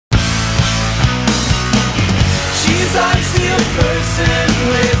a person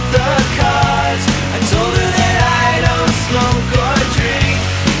with the cards. I told her that I don't smoke or drink.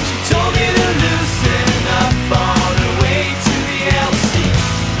 She told me to loosen up on her way to the LC.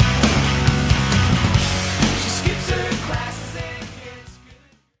 She skips her classes and gets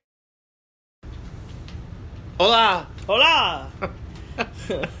good. Hola, Hola!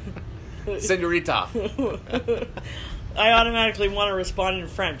 señorita. I automatically want to respond in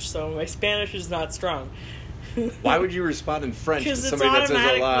French, so my Spanish is not strong. Why would you respond in French to Because it's somebody that says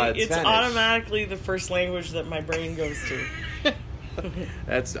hola in it's Spanish? automatically the first language that my brain goes to.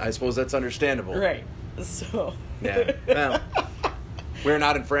 I suppose that's understandable. Right. So. Yeah. Well, we're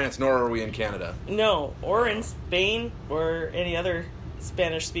not in France, nor are we in Canada. No, or in Spain, or any other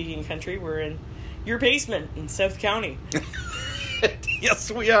Spanish-speaking country. We're in your basement in South County.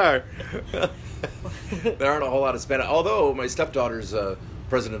 Yes, we are. There aren't a whole lot of Spanish. Although my stepdaughter's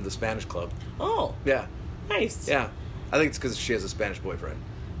president of the Spanish club. Oh, Yeah. nice. Yeah. I think it's because she has a Spanish boyfriend.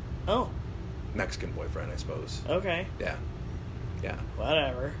 Oh, Mexican boyfriend, I suppose. okay. Yeah. Yeah.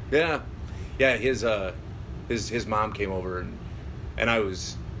 Whatever. Yeah. Yeah, his mom came over and I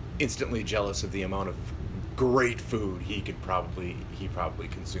was instantly jealous of the amount of great food he probably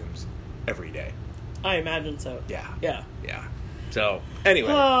consumes every day. I imagine so. Yeah. Yeah. Yeah. So, anyway.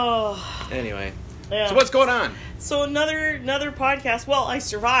 Oh. Anyway. Yeah. So what's going on? So another podcast. Well, I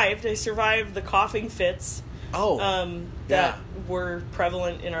survived. I survived the coughing fits. Oh. That were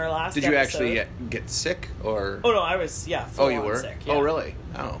prevalent in our last Did you episode. actually get sick or? Oh no, I was full you on were? sick. Yeah. Oh, really?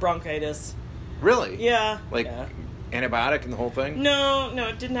 Oh. Bronchitis. Really? Yeah. Like yeah. antibiotic and the whole thing? No,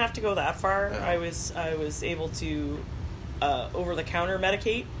 it didn't have to go that far. Oh. I was able to over the counter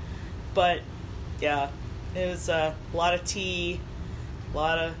medicate, but yeah, it was a lot of tea,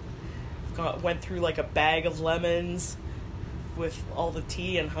 went through like a bag of lemons with all the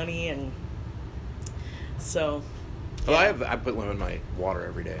tea and honey, and so. Well, Yeah. I put lemon in my water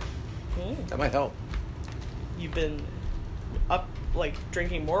every day. Mm. That might help. You've been up like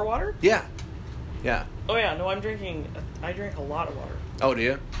drinking more water? Yeah. Yeah. Oh yeah, no, I drink a lot of water. Oh, do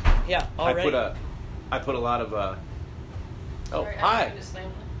you? Yeah, already. I put a lot of Oh, Sorry, hi. I just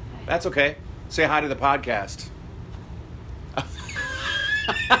slammed it. Hi. That's okay. Say hi to the podcast.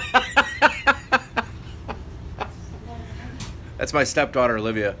 That's my stepdaughter,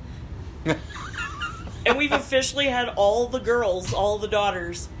 Olivia. And we've officially had all the girls, all the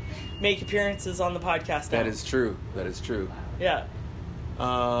daughters, make appearances on the podcast now. That is true. That is true. Yeah.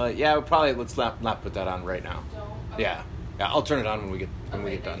 Yeah, probably let's not put that on right now. Don't. Okay. Yeah. Yeah, I'll turn it on when we get Okay,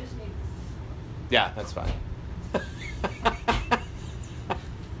 they done. just need- Yeah, that's fine.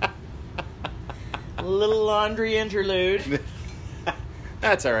 Little laundry interlude.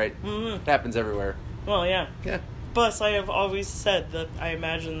 That's all right. Mhm. It happens everywhere. Well, yeah. Yeah. Plus, I have always said that I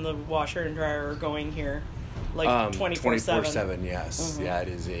imagine the washer and dryer are going here like 24/7. 24/7, yes. Mhm. Yeah, it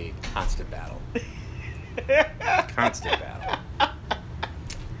is a constant battle. Constant battle.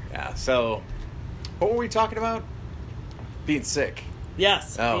 Yeah, so what were we talking about? Being sick.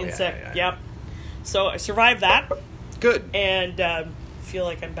 Yes, Oh, being yeah, sick. yeah. Yep. So I survived that, Good. and feel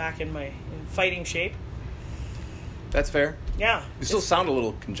like I'm back in fighting shape. That's fair. Yeah. You still sound a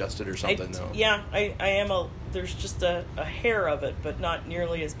little congested or something, though. Yeah, I am there's just a hair of it, but not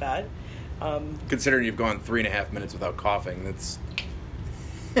nearly as bad. Considering you've gone 3.5 minutes without coughing, that's...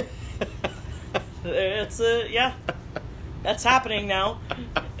 It's yeah, that's happening now,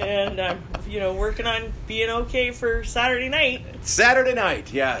 and I'm working on being okay for Saturday night. Saturday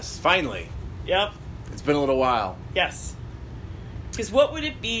night, yes, finally. Yep. It's been a little while. Yes. Because what would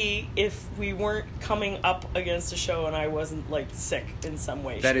it be if we weren't coming up against a show and I wasn't like sick in some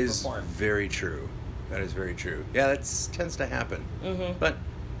way? That shape, is or form? very true. That is very true. Yeah, that tends to happen. Mhm. But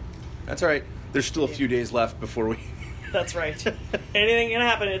that's all right. There's still a few days left before we... That's right. Anything can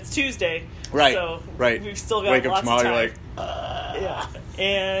happen. It's Tuesday. Right, So right. we've still got Wake up lots tomorrow, of time. you're like... Yeah.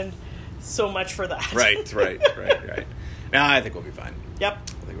 And so much for that. Right. Nah, I think we'll be fine. Yep.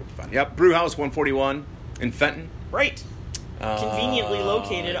 I think we'll be fine. Yep, Brewhouse 141 in Fenton. Right. Conveniently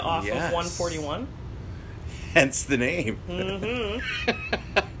located off yes. of 141. Hence the name.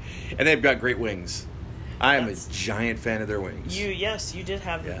 Mm-hmm. And they've got great wings. I am That's- a giant fan of their wings. You did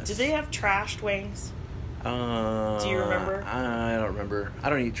have. Yes. Did they have trashed wings? Do you remember? I don't remember. I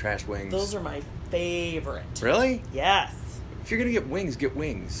don't eat trash wings. Those are my favorite. Really? Yes. If you're gonna get wings, get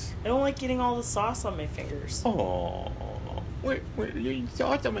wings. I don't like getting all the sauce on my fingers. Oh, wait, you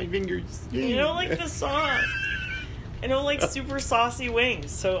sauce on my fingers. You don't like the sauce. I don't like super saucy wings,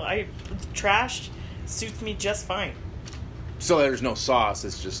 so trashed suits me just fine. So there's no sauce.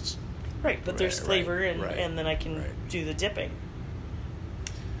 It's just Right, but there's Right, flavor, right. and then I can Right. do the dipping.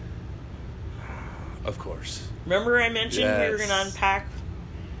 Of course. Remember I mentioned we were Yes. going to unpack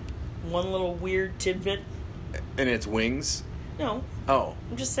one little weird tidbit? And it's wings? No, Oh,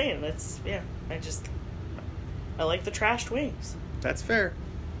 I'm just saying, I like the trashed wings. that's fair.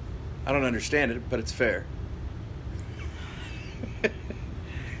 I don't understand it, but it's fair.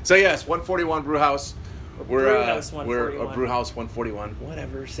 So yes, 141 Brewhouse. Brewhouse We're 141. Brewhouse 141.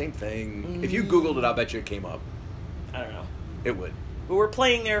 Whatever, same thing. If you Googled it, I'll bet you it came up. I don't know. It would. But we're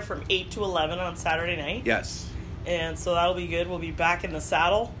playing there from 8 to 11 on Saturday night. Yes. And so that'll be good. We'll be back in the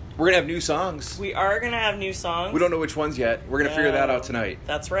saddle. We're going to have new songs. We are going to have new songs. We don't know which ones yet. We're going to figure that out tonight.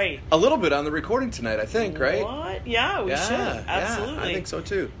 That's right. A little bit on the recording tonight, I think, right? What? Yeah, we should. Absolutely. Yeah, I think so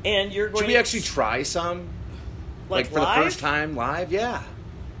too. And you're going Should we actually try some? Like for live? the first time live? Yeah.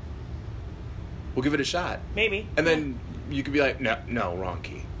 We'll give it a shot. Maybe. And then you could be like, no, wrong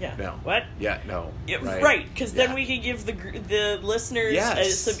key. Yeah. No. What? Yeah, no. Yeah, Right. right, because then Yeah. we could give the listeners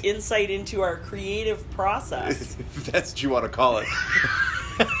Yes. some insight into our creative process. If that's what you want to call it.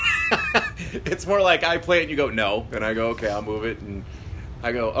 It's more like I play it and you go, no. And I go, okay, I'll move it. And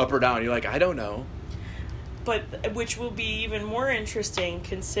I go up or down. You're like, I don't know. But which will be even more interesting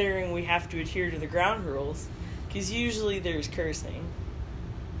considering we have to adhere to the ground rules, because usually there's cursing.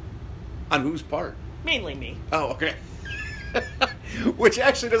 On whose part? Mainly me. Oh, okay. Which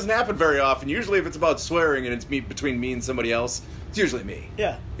actually doesn't happen very often. Usually if it's about swearing and it's between me and somebody else, it's usually me.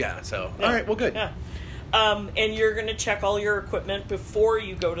 Yeah. Yeah, so, Yeah. all right, well, good. Yeah. And you're going to check all your equipment before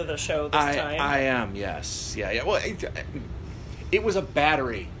you go to the show this time. I am, yes. Yeah. Well, it was a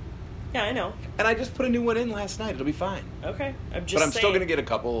battery. Yeah, I know. And I just put a new one in last night. It'll be fine. Okay. I'm just But I'm saying. still going to get a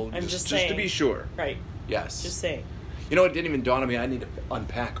couple I'm just saying. to be sure. Right. Yes. Just saying. You know, it didn't even dawn on me. I need to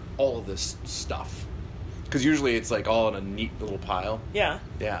unpack all of this stuff. Because usually it's like all in a neat little pile. Yeah.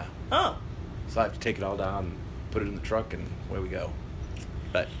 Yeah. Oh. So I have to take it all down, put it in the truck, and away we go.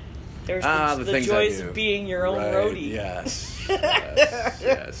 But There's the the things I joys do. of being your own Right, roadie. Yes.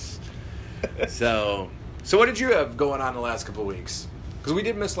 Yes. So what did you have going on the last couple of weeks? Because we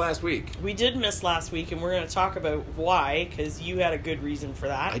did miss last week. We did miss last week, and we're going to talk about why, because you had a good reason for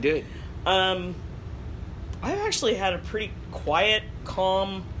that. I did. I've actually had a pretty quiet,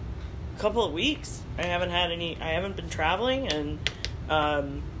 calm couple of weeks. I haven't been traveling, and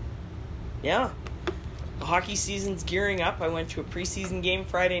yeah. The hockey season's gearing up. I went to a preseason game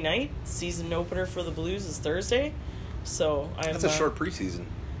Friday night. Season opener for the Blues is Thursday. So That's a short preseason.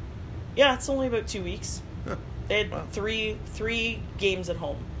 Yeah, it's only about 2 weeks. Huh. They had Wow. three games at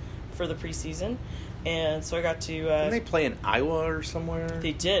home for the preseason, and so I got to. Didn't they play in Iowa or somewhere?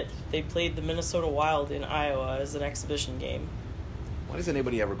 They did. They played the Minnesota Wild in Iowa as an exhibition game. Why does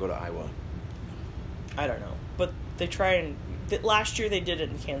anybody ever go to Iowa? I don't know, but they try and last year they did it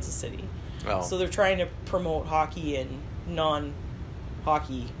in Kansas City. Oh, So they're trying to promote hockey in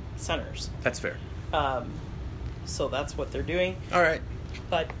non-hockey centers. that's fair. So that's what they're doing. All right.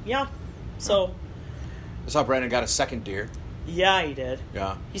 But yeah, so I saw Brandon got a second deer. yeah, he did.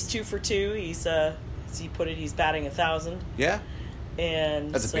 Yeah. He's 2 for 2. He's as he put it, he's batting 1,000. Yeah?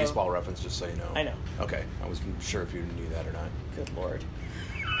 And That's so, a baseball reference, just so you know. I know. Okay. I wasn't sure if you knew that or not. Good Lord.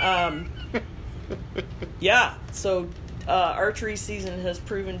 Yeah. So archery season has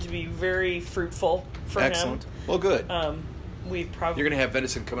proven to be very fruitful for Excellent. Well, good. him. We probably You're going to have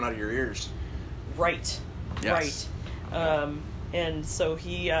venison coming out of your ears. right. Yes. Right. And so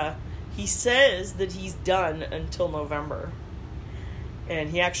he says that he's done until November. And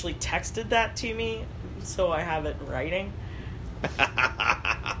he actually texted that to me, so I have it in writing.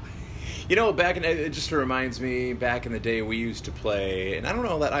 You know, it just reminds me, back in the day we used to play, and I don't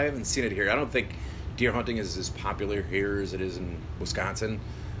know that I haven't seen it here. I don't think deer hunting is as popular here as it is in Wisconsin.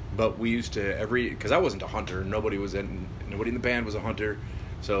 But we used to because I wasn't a hunter. Nobody in the band was a hunter,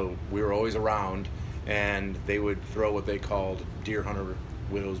 so we were always around. And they would throw what they called deer hunter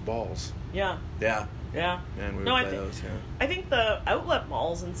widow's balls. Yeah. Yeah, Yeah. and we would No, play those. Yeah. I think the outlet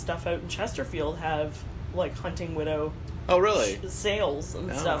malls and stuff out in Chesterfield have like hunting widow Oh, really? sales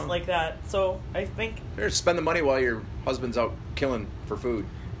and Oh. stuff like that. So I think Here, spend the money while your husband's out killing for food.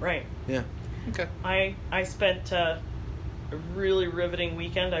 right. Yeah. Okay. I spent a really riveting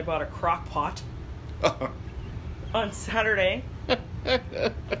weekend. I bought a crock pot on Saturday.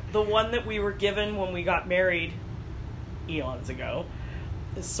 The one that we were given when we got married eons ago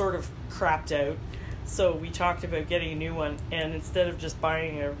is sort of crapped out. So we talked about getting a new one, and instead of just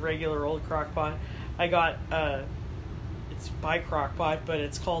buying a regular old crock pot, I got it's by crock pot, but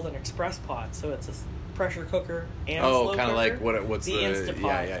it's called an express pot. So it's a pressure cooker and slow cooker. kind of like what's the Instant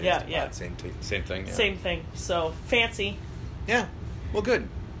Pot. yeah Yeah, Instant yeah. Pot, same thing. Yeah. Same thing. So fancy, Yeah. Well, good.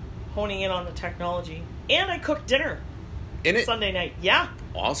 honing in on the technology. And I cooked dinner In it. Sunday night. Yeah,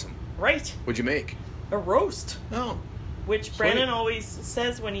 Awesome. right. What'd you make? A roast. Oh. Which Sweet. Brandon always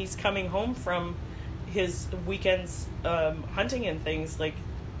says when he's coming home from his weekends hunting and things, like,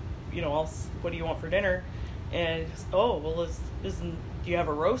 you know, what do you want for dinner? And, oh, well, do you have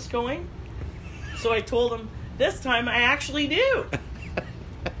a roast going? So I told him, this time I actually do.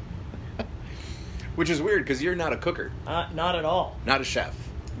 Which is weird, because you're not a cooker. Not at all. Not a chef.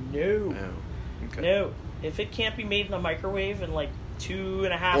 No. Oh. Okay. No. If it can't be made in the microwave in like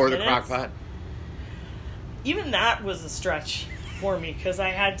 2.5 Or minutes. the crock pot. Even that was a stretch for me, because I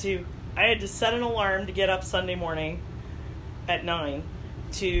had to set an alarm to get up Sunday morning at 9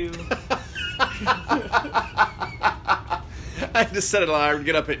 to I had to set an alarm to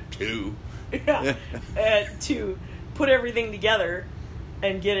get up at 2. yeah, to put everything together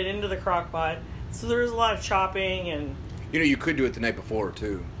and get it into the crock pot. So there was a lot of chopping and You know, you could do it the night before,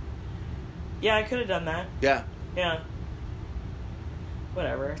 too. yeah, I could have done that. Yeah. Yeah.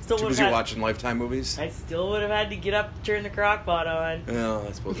 Whatever. Still Too would busy have watching Lifetime movies? I still would have had to get up to turn the crock pot on. Oh,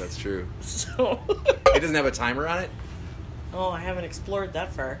 I suppose that's true. So It doesn't have a timer on it? oh, I haven't explored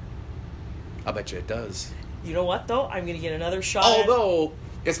that far. I'll bet you it does. You know what though? I'm gonna get another shot. at it. Although,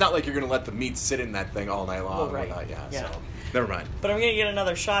 it's not like you're going to let the meat sit in that thing all night long. Well, right. Without, Yeah. So, never mind. But I'm gonna get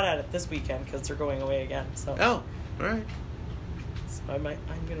another shot at it this weekend because they're going away again. So, Oh, all right. so I'm gonna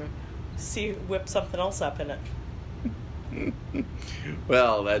whip something else up in it.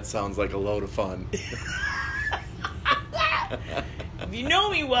 Well, that sounds like a load of fun. If you know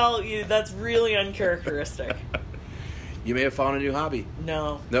me well, that's really uncharacteristic. You may have found a new hobby.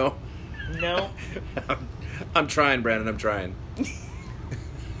 No, No? no, I'm trying, Brandon. I'm trying.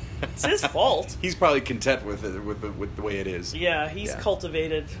 it's his fault. He's probably content with it, with the way it is. Yeah, he's Yeah.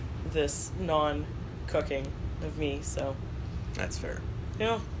 cultivated this non-cooking of me. So, That's fair.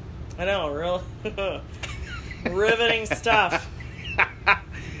 yeah, I know, real riveting stuff.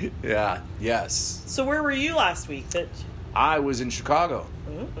 Yeah. Yes. So, where were you last week? I was in Chicago.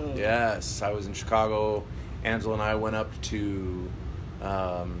 Ooh. Yes, I was in Chicago. Angela and I went up to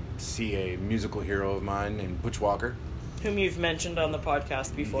see a musical hero of mine named Butch Walker. Whom you've mentioned on the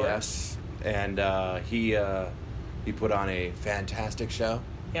podcast before. Yes, and he put on a fantastic show.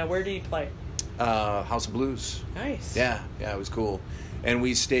 Yeah, where did he play? House of Blues. Nice. Yeah, it was cool. And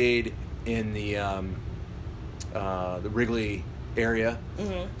we stayed in the Wrigley area.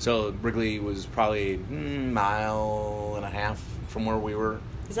 Mm-hmm. So Wrigley was probably mile and a half from where we were.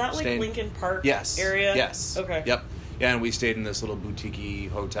 Is that like staying. Lincoln Park Yes. area? Yes. Okay. Yep. Yeah, and we stayed in this little boutique-y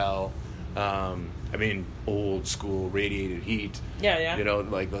hotel. I mean, old school radiated heat. Yeah, yeah. You know,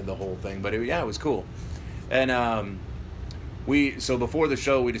 like the whole thing. But it was cool. And so before the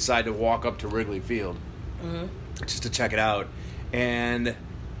show, we decided to walk up to Wrigley Field just to check it out. And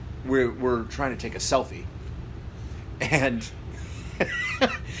we're trying to take a selfie. And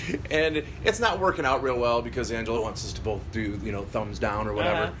and it's not working out real well because Angela wants us to both do, thumbs down or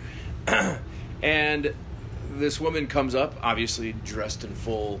whatever. And this woman comes up, obviously dressed in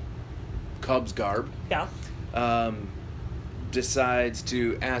full Cubs garb. Yeah. Decides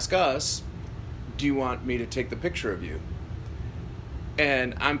to ask us, do you want me to take the picture of you?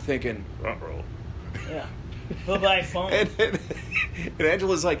 And I'm thinking, uh-oh. Yeah. Bye-bye phone. And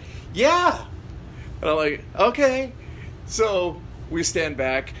Angela's like, yeah. And I'm like, okay. So we stand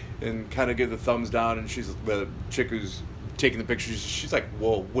back and kind of give the thumbs down, and the chick who's taking the pictures, she's like,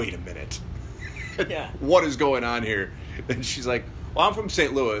 whoa, wait a minute. Yeah. What is going on here? And she's like, well, I'm from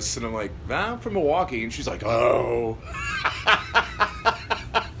St. Louis. And I'm like, I'm from Milwaukee. And she's like, oh.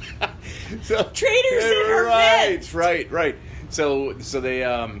 So, Traitors in her midst. Right. So they,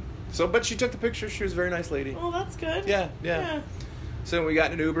 but she took the picture. She was a very nice lady. Oh, that's good. Yeah. So we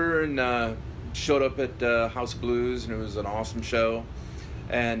got in an Uber and showed up at House of Blues, and it was an awesome show.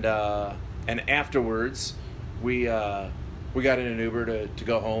 And afterwards, we got in an Uber to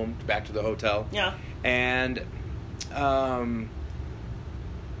go home, back to the hotel. Yeah. And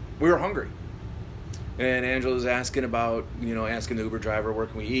we were hungry. And Angela's asking about, asking the Uber driver, where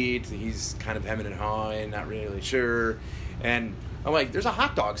can we eat? He's kind of hemming and hawing, not really sure. And I'm like, there's a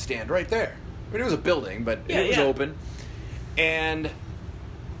hot dog stand right there. I mean, it was a building, but it was open. And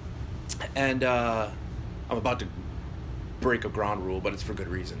I'm about to break a ground rule, but it's for good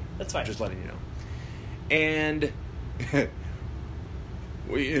reason. That's fine. Just letting you know. And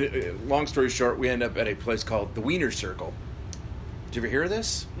long story short, we end up at a place called the Wiener Circle. Did you ever hear of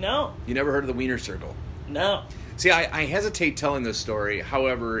this? No. You never heard of the Wiener Circle? No. See, I hesitate telling this story.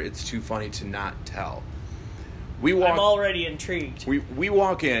 However, it's too funny to not tell. I'm already intrigued. We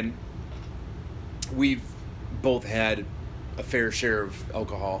walk in. We've both had a fair share of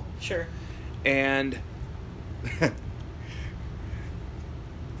alcohol. Sure. And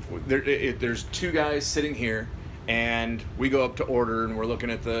there's two guys sitting here, and we go up to order, and we're looking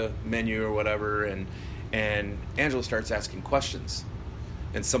at the menu or whatever, and Angela starts asking questions,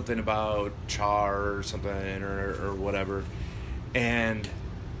 and something about char or something or whatever, and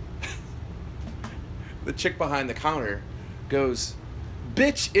the chick behind the counter goes,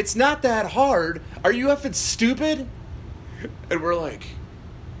 "Bitch, it's not that hard. Are you effing stupid?" And we're like,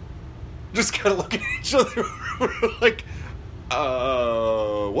 just kind of looking at each other. We're like,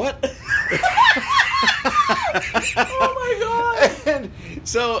 what? Oh my god! And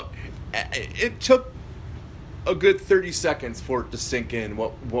so it took a good 30 seconds for it to sink in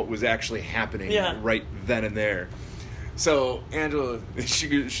what was actually happening right then and there. So Angela,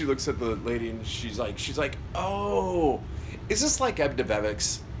 she looks at the lady and she's like, "Oh, is this like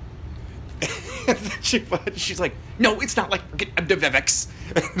Ebdivevix?" And then she's like, "No, it's not like Ebdivevix."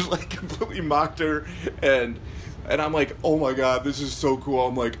 And like completely mocked her, and I'm like, "Oh my god, this is so cool."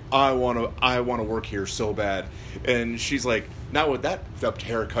 I'm like, I wanna work here so bad. And she's like, "Not with that flipped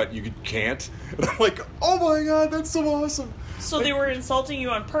haircut, you can't." And I'm like, "Oh my god, that's so awesome." So they were insulting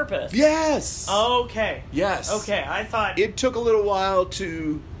you on purpose? Yes. Okay. Yes. Okay, I thought... It took a little while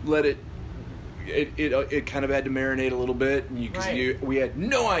to let it kind of had to marinate a little bit, because we had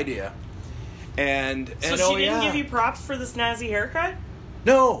no idea. And So she didn't give you props for the snazzy haircut?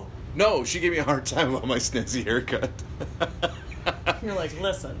 No, she gave me a hard time about my snazzy haircut. You're like,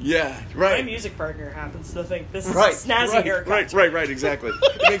 listen. Yeah, right. My music partner happens to think this is a snazzy haircut. Right, exactly.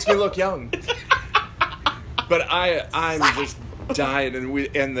 It makes me look young. But I'm just dying,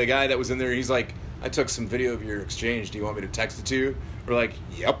 and the guy that was in there, he's like, "I took some video of your exchange. Do you want me to text it to you?" We're like,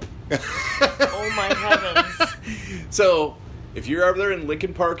 "Yep." Oh my heavens. So, if you're ever there in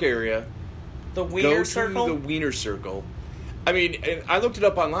Lincoln Park area, the Wiener Circle? Go to the Wiener Circle. I mean, and I looked it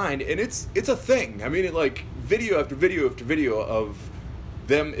up online, and it's a thing. I mean, like video after video after video of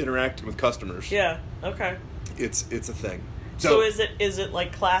them interacting with customers. Yeah. Okay. It's a thing. So is it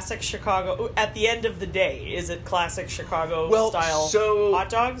like classic Chicago? At the end of the day, is it classic Chicago style hot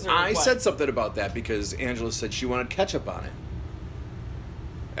dogs? Or I what? said something about that because Angela said she wanted ketchup on it,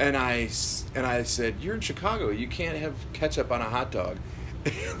 and I said, "You're in Chicago. You can't have ketchup on a hot dog."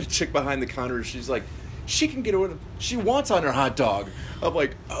 And the chick behind the counter, she's like, "She can get what she wants on her hot dog." I'm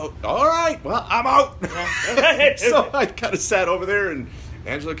like, "Oh, all right. Well, I'm out." So I kind of sat over there, and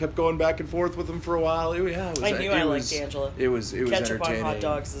Angela kept going back and forth with him for a while. I knew I liked Angela. It was ketchup entertaining. on hot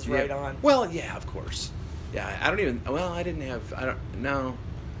dogs is right on. Well, yeah, of course. Yeah,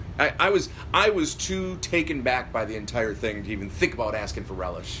 I was too taken back by the entire thing to even think about asking for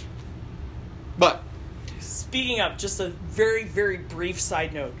relish. But speaking of, just a very, very brief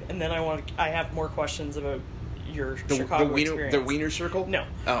side note, and then I have more questions about your Chicago experience. The Wiener Circle? No.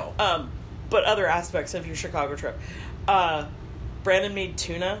 Oh. But other aspects of your Chicago trip. Brandon made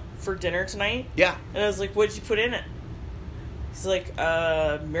tuna for dinner tonight. Yeah. And I was like, "What'd you put in it?" He's like,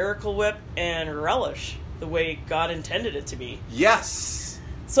 Miracle Whip and relish, the way God intended it to be. Yes.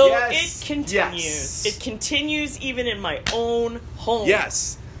 So yes. It continues. Yes. It continues even in my own home.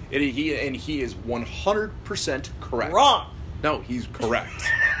 Yes. He is 100% correct. Wrong. No, he's correct.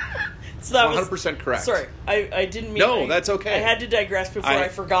 So that 100% correct. Sorry, I didn't mean... No, that's okay. I had to digress before I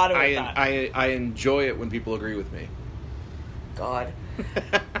forgot about that. I enjoy it when people agree with me. God.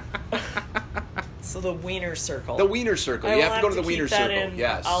 So the Wiener Circle. The Wiener Circle. You have to go to the Wiener Circle.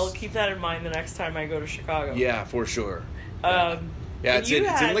 Yes. I'll keep that in mind the next time I go to Chicago. Yeah, for sure. Yeah, it's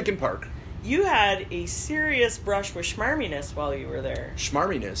in Lincoln Park. You had a serious brush with schmarminess while you were there.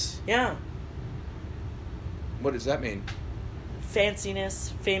 Schmarminess? Yeah. What does that mean?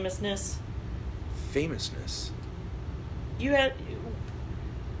 Fanciness, famousness. Famousness? You had...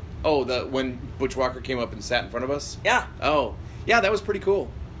 Oh, when Butch Walker came up and sat in front of us? Yeah. Oh. Yeah, that was pretty cool.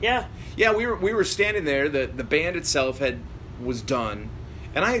 Yeah. Yeah, we were standing there. The band itself was done,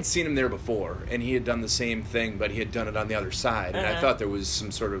 and I had seen him there before, and he had done the same thing, but he had done it on the other side, and I thought there was some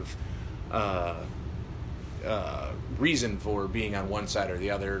sort of reason for being on one side or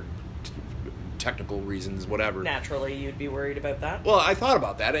the other, technical reasons, whatever. Naturally, you'd be worried about that. Well, I thought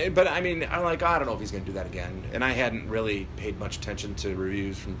about that, but I mean, I'm like, I don't know if he's going to do that again, and I hadn't really paid much attention to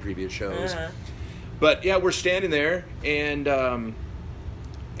reviews from previous shows. But yeah, we're standing there, and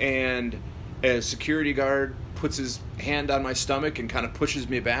a security guard puts his hand on my stomach and kind of pushes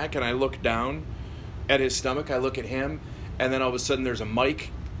me back, and I look down at his stomach, I look at him, and then all of a sudden there's a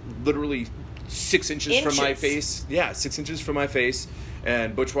mic literally 6 inches from my face. Yeah, 6 inches from my face,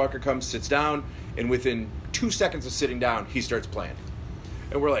 and Butch Walker comes, sits down, and within 2 seconds of sitting down, he starts playing.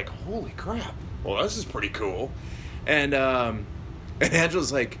 And we're like, holy crap, well, this is pretty cool. And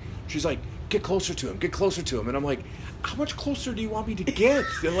Angela's like, she's like, get closer to him. And I'm like, how much closer do you want me to get?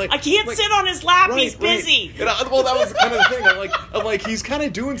 And like, I can't sit on his lap. He's busy. And well, that was kind of the thing. I'm like, he's kind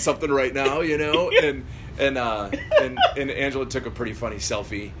of doing something right now, you know. And Angela took a pretty funny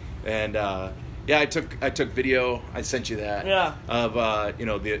selfie, and yeah, I took video. I sent you that. Yeah. Of you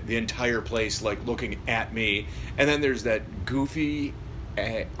know, the entire place like looking at me, and then there's that goofy.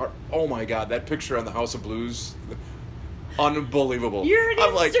 Oh my God, that picture on the House of Blues, unbelievable. You're an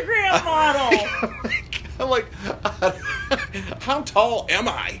Instagram model. I'm like, how tall am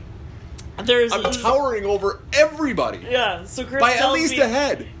I? I'm towering over everybody. Yeah, so Chris by tells at least me, a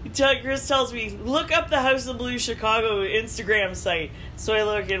head. Chris tells me, look up the House of Blues Chicago Instagram site. So I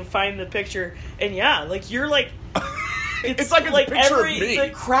look and find the picture, and yeah, like you're like, it's like a picture of me. The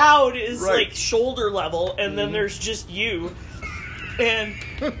crowd is right. like shoulder level, and then there's just you, and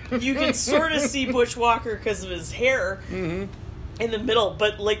you can sort of see Butch Walker because of his hair in the middle,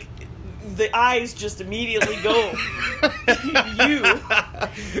 but like. The eyes just immediately go you,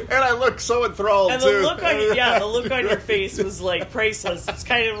 and I look so enthralled. And too. The look on your face was like priceless. It's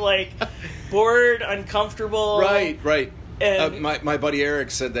kind of like bored, uncomfortable. Right. And my buddy Eric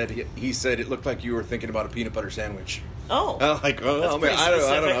said that he said it looked like you were thinking about a peanut butter sandwich. Oh, like I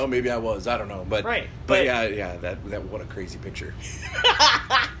don't know. Maybe I was. I don't know. But right. But yeah. That what a crazy picture.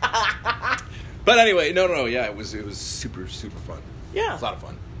 But anyway, no. Yeah, it was super fun. Yeah, it was a lot of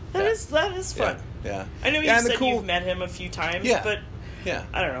fun. That is fun. Yeah. I know you said you've met him a few times, but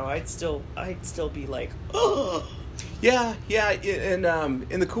I don't know. I'd still be like, oh. Yeah, and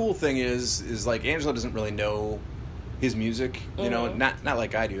the cool thing is like Angela doesn't really know his music, you know, not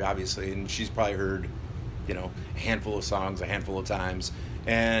like I do, obviously, and she's probably heard, you know, a handful of songs a handful of times,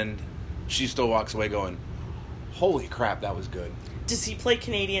 and she still walks away going, "Holy crap, that was good." Does he play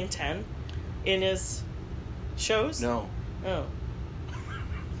Canadian 10 in his shows? No. Oh.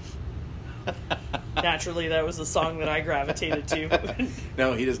 Naturally, that was the song that I gravitated to.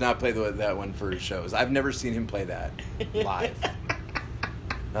 No, he does not play that one for his shows. I've never seen him play that live.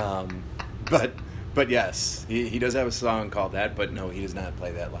 But yes, he does have a song called that, but no, he does not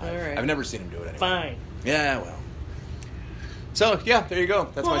play that live. All right. I've never seen him do it anyway. Fine. Yeah, well. So, yeah, there you go.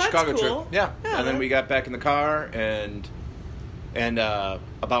 That's my Chicago cool. trip. Yeah. And then we got back in the car, and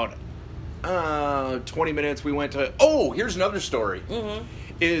about 20 minutes we went to... Oh, here's another story.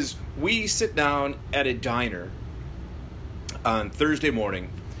 Is we sit down at a diner on Thursday morning,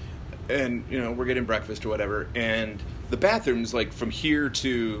 and, you know, we're getting breakfast or whatever, and the bathroom's, like, from here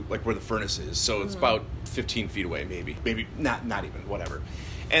to, like, where the furnace is, so it's about 15 feet away, maybe not even, whatever.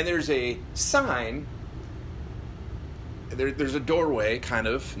 And there's a sign... There's a doorway, kind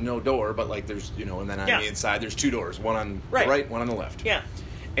of. No door, but, like, there's, you know, and then on the inside, there's two doors. One on the right, one on the left. Yeah.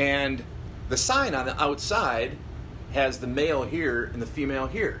 And the sign on the outside has the male here and the female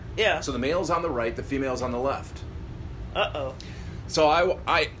here. Yeah. So the male's on the right, the female's on the left. Uh-oh. So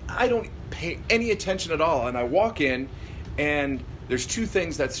I don't pay any attention at all, and I walk in, and there's two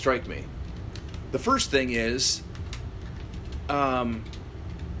things that strike me. The first thing is, wow,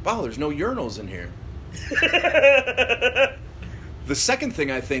 there's no urinals in here. The second thing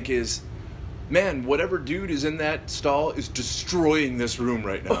I think is, man, whatever dude is in that stall is destroying this room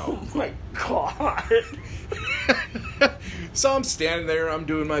right now. Oh my God. So I'm standing there, I'm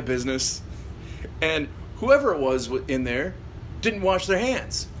doing my business, and whoever it was in there didn't wash their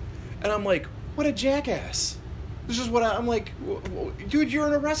hands. And I'm like, what a jackass. This is what I'm like, dude, you're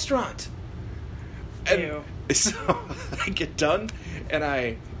in a restaurant. And Ew. so I get done, and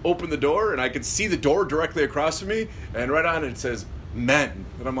I open the door, and I can see the door directly across from me, and right on it says, men.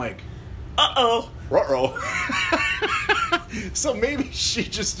 And I'm like, uh-oh. ruh-roh. So maybe she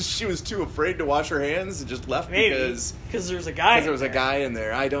was too afraid to wash her hands and just left because there's a guy. Because there was a guy in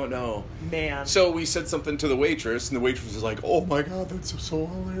there. I don't know. Man. So we said something to the waitress, and the waitress was like, "Oh my God, that's so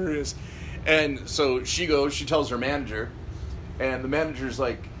hilarious." And so she tells her manager, and the manager's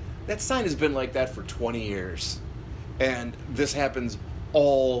like, "That sign has been like that for 20 years, and this happens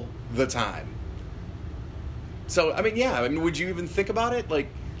all the time." So I mean, would you even think about it? Like,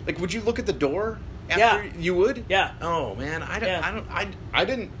 would you look at the door? After you would? Yeah. Oh man, I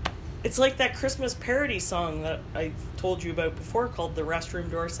didn't. It's like that Christmas parody song that I told you about before called "The Restroom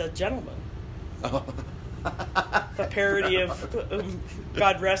Door Said Gentleman." Oh. A parody of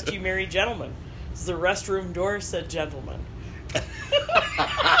 "God Rest You Merry Gentlemen." It's "The Restroom Door Said Gentleman."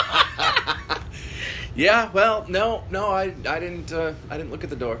 Yeah. Well, no, I didn't look at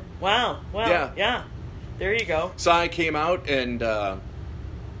the door. Wow. Yeah. There you go. So I came out and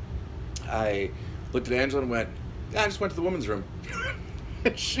I looked at Angela and went, I just went to the women's room.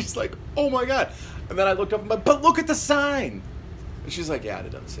 And she's like, oh my God. And then I looked up and went, but look at the sign. And she's like, yeah, I'd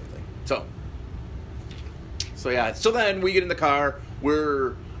have done the same thing. yeah. So then we get in the car.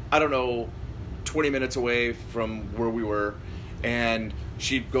 We're, I don't know, 20 minutes away from where we were. And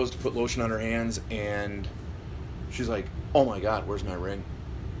she goes to put lotion on her hands. And she's like, oh my God, where's my ring?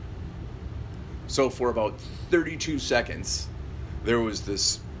 So for about 32 seconds, there was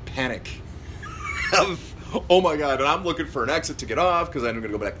this panic of, oh my God. And I'm looking for an exit to get off because I'm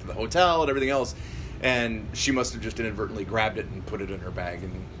going to go back to the hotel and everything else. And she must have just inadvertently grabbed it and put it in her bag,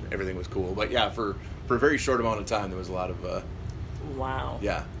 and everything was cool. But yeah, for a very short amount of time, there was a lot of, Wow.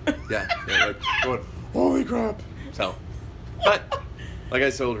 yeah, like going, holy crap. So, but like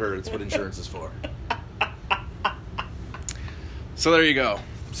I told her, it's what insurance is for. So there you go.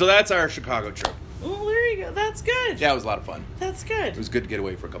 So that's our Chicago trip. Well, there you go. That's good. Yeah, it was a lot of fun. That's good. It was good to get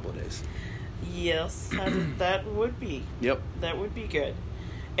away for a couple of days. Yes, that would be. Yep. That would be good.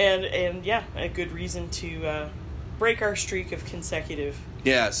 And yeah, a good reason to break our streak of consecutive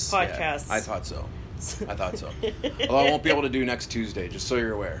Yes. podcasts. Yeah, I thought so. Although I won't be able to do next Tuesday, just so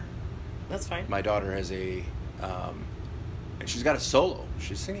you're aware. That's fine. My daughter has and she's got a solo.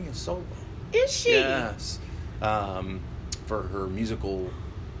 She's singing a solo. Is she? Yes. For her musical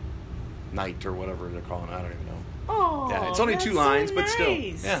night or whatever they're calling it. I don't even know. Oh, Yeah, it's only 2 lines, so but still.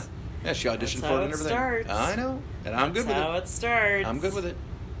 nice. Yeah. Yeah, she auditioned That's for how it and it everything. starts. I know. And I'm good with That's how it. it starts. I'm good with it.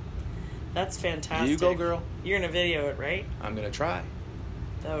 That's fantastic. You go, girl. You're gonna video it, right? I'm going to try.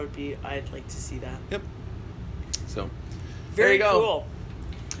 That would be. I'd like to see that. Yep. So, Very there you go. cool.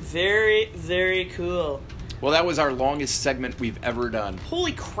 Very, very cool. Well, that was our longest segment we've ever done.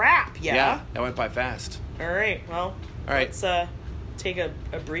 Holy crap! Yeah. That went by fast. All right. Well. All right. Let's take a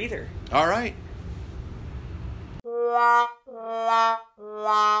breather. All right.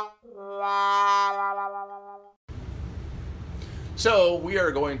 So, we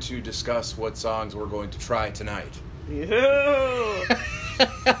are going to discuss what songs we're going to try tonight. Yoo-hoo!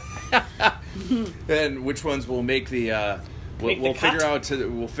 And which ones will make the we'll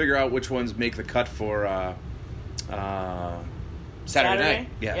figure out which ones make the cut for Saturday night.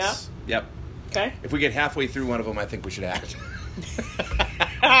 Yes. Yeah. Yep. Okay. If we get halfway through one of them, I think we should act.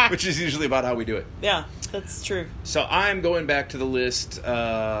 Which is usually about how we do it. Yeah, that's true. So I'm going back to the list.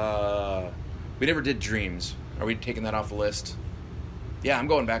 We never did Dreams. Are we taking that off the list? Yeah, I'm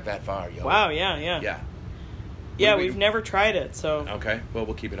going back that far, yo. Wow. Yeah. Yeah. We've never tried it, so. Okay, well,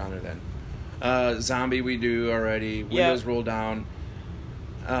 we'll keep it on there then. Zombie we do already. Windows Roll Down.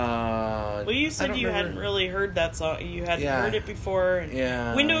 Well, you said you hadn't really heard that song. You hadn't heard it before. And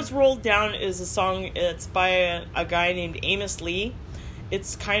Yeah. Windows Rolled Down is a song. It's by a guy named Amos Lee.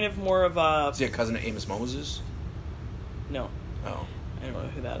 It's kind of more of a... Is he a cousin of Amos Moses? No. Oh. I don't know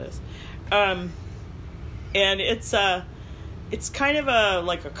who that is. And it's kind of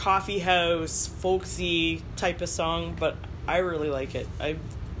like a coffee house, folksy type of song, but I really like it. I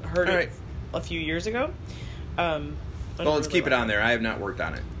heard it a few years ago. Well, let's keep it on there. I have not worked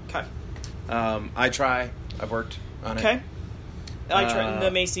on it. Okay. I've worked on it. Okay. I tried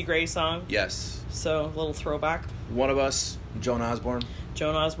the Macy Gray song. Yes. So, a little throwback. One of Us, Joan Osborne.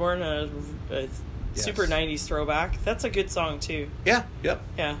 Joan Osborne, a super 90s throwback. That's a good song, too. Yeah, yep.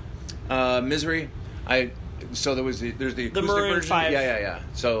 Yeah. Misery. So there's the acoustic Maroon version. 5. Yeah.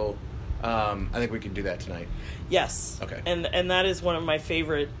 So I think we can do that tonight. Yes. Okay. And that is one of my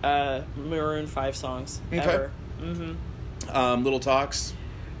favorite Maroon 5 songs ever. Mm-hmm. Little Talks.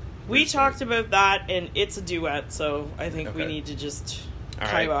 We talked about that, and it's a duet, so I think we Okay. need to just All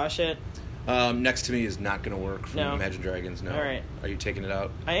right. kibosh it. Next to Me is not going to work from No. Imagine Dragons. No. All right. Are you taking it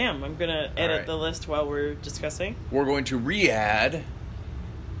out? I am. I'm going to edit right. the list while we're discussing. We're going to re-add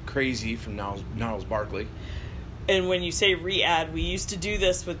Crazy from Gnarls Barkley. And when you say re-add, we used to do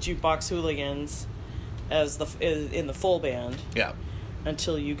this with Jukebox Hooligans as in the full band Yeah.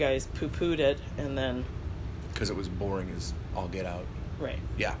 until you guys poo-pooed it, and then... Because it was boring as all get out. Right.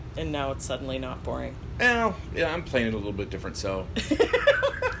 Yeah. And now it's suddenly not boring. Well, yeah, I'm playing it a little bit different, so...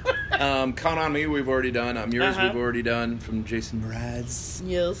 Count on Me, we've already done. I'm Yours, we've already done, from Jason Mraz.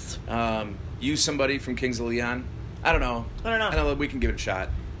 Yes. Use Somebody from Kings of Leon. I don't know. I don't know. I know that we can give it a shot.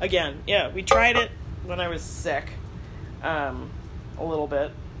 Again, yeah, we tried it when I was sick. A little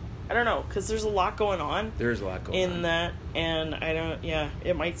bit. I don't know, because there's a lot going on. There's a lot going on. In that, and I don't,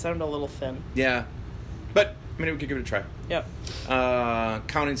 it might sound a little thin. Yeah. But, I mean, we could give it a try. Yep.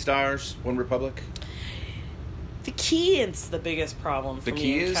 Counting Stars, One Republic. The key is the biggest problem for The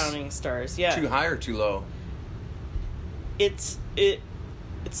key me in is? Counting Stars. Yeah. Too high or too low? It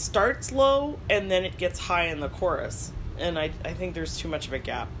starts low, and then it gets high in the chorus. And I think there's too much of a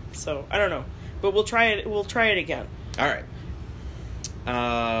gap. So, I don't know. But we'll try it again. All right.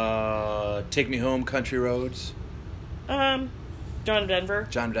 Take Me Home, Country Roads. John Denver.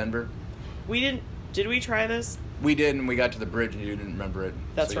 John Denver. We didn't Did we try this? We did, and we got to the bridge, and you didn't remember it.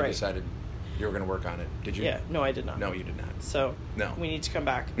 That's so you right. decided you were going to work on it. Did you? Yeah. No, I did not. No, you did not. So No. we need to come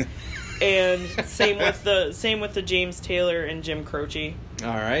back. And same with the James Taylor and Jim Croce. All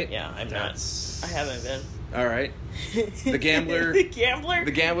right. Yeah, I'm That's- not. I haven't been. All right. The Gambler. The Gambler.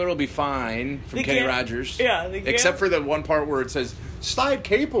 The Gambler will be fine from The Kenny Gam- Rogers. Yeah, Except for the one part where it says, slide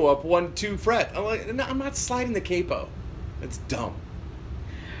capo up 1-2 fret. I'm like, no, I'm not sliding the capo. That's dumb.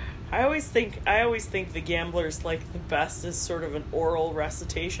 I always think the Gambler's like the best as sort of an oral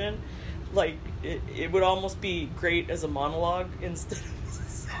recitation. Like it would almost be great as a monologue instead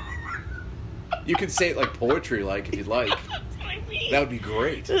of You can say it like poetry, like, if you'd like. That's what I mean. That would be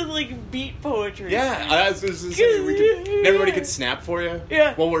great. Just like beat poetry. Yeah, I was just saying, and everybody could snap for you.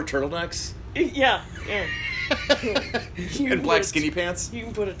 Yeah. We'll wear turtlenecks. Yeah. You And black put a- skinny pants. You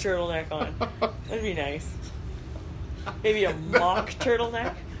can put a turtleneck on. That'd be nice. Maybe a mock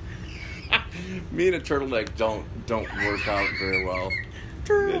turtleneck. Me and a turtleneck don't work out very well.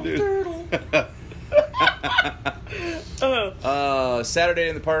 Turtle. Oh. Saturday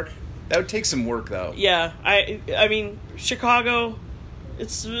in the park. That would take some work, though. Yeah, I mean, Chicago,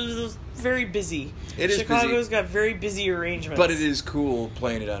 it's very busy. It is Chicago's busy. got very busy arrangements. But it is cool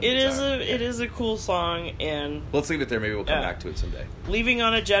playing it on guitar. It is a cool song, and Let's leave it there. Maybe we'll come Yeah. back to it someday. Leaving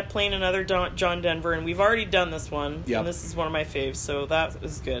on a Jet Plane, another John Denver, and we've already done this one. Yep. And this is one of my faves, so that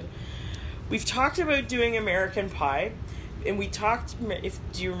is good. We've talked about doing American Pie, and we talked.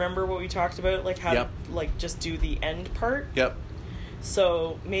 Do you remember what we talked about? Like how Yep. to like just do the end part. Yep,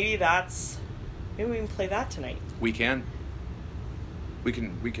 So maybe we can play that tonight. we can. We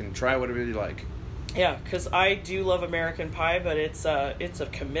can try whatever you like. Yeah, because I do love American Pie, but it's a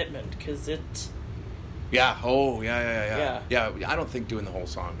commitment because it. Yeah. Oh, yeah. Yeah. Yeah. I don't think doing the whole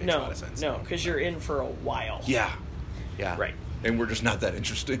song makes a lot of sense. No, because you're in for a while. Yeah. Yeah. Right. And we're just not that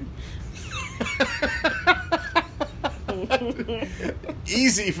interesting.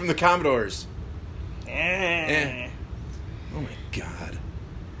 Easy from the Commodores. Eh. Oh my God.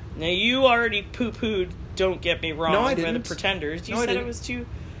 Now you already poo-pooed. Don't get me wrong. No, I By the didn't. Pretenders. You No, I said it didn't. was too.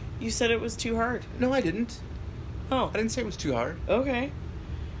 You said it was too hard. No, I didn't. Oh. I didn't say it was too hard. Okay.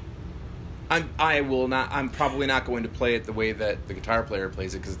 I'm probably not going to play it the way that the guitar player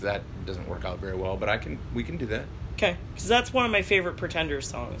plays it because that doesn't work out very well. But we can do that. Okay. Because that's one of my favorite Pretenders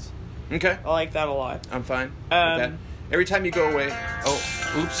songs. Okay. I like that a lot. I'm fine with Um, that. Every time you go away.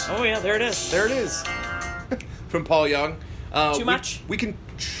 Oh, oops. Oh yeah, there it is. There it is. From Paul Young. Too much? We can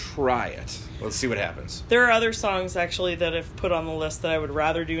try it. Let's see what happens. There are other songs actually that I've put on the list that I would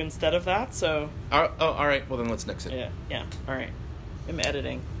rather do instead of that. So All right. Well, then let's nix it. yeah. All right. I'm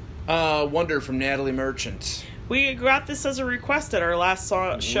editing. Wonder from Natalie Merchant. We got this as a request at our last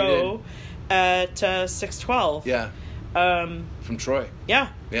show at 6:12. Yeah. From Troy. Yeah.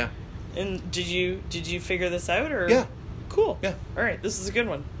 Yeah. And did you figure this out or? Yeah. Cool. Yeah. All right. This is a good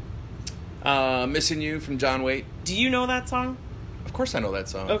one. Missing You from John Waite. Do you know that song? Of course I know that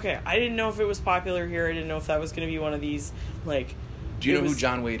song. Okay. I didn't know if it was popular here. I didn't know if that was going to be one of these like. Do you it know was- who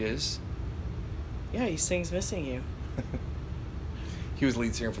John Waite is? Yeah, he sings "Missing You." He was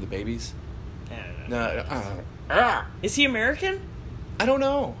lead singer for the Babies. No. No. Is he American? I don't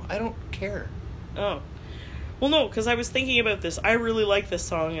know. I don't care. Oh. Well, no, because I was thinking about this. I really like this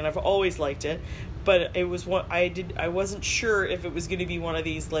song, and I've always liked it. But it was one I wasn't sure if it was going to be one of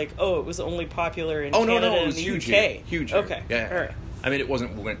these like, oh, it was only popular in Canada it and was the huge UK. here. Huge here. Okay. Yeah. All right. I mean, it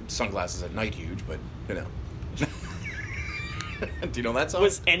wasn't Sunglasses at Night huge, but you know. Do you know that song?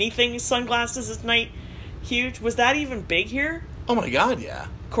 Was anything Sunglasses at Night huge? Was that even big here? Oh my God! Yeah.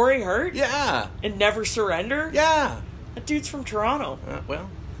 Corey Hart? Yeah. And Never Surrender? Yeah. That dude's from Toronto. Well,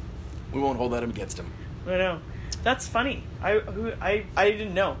 we won't hold that against him. I know. That's funny. I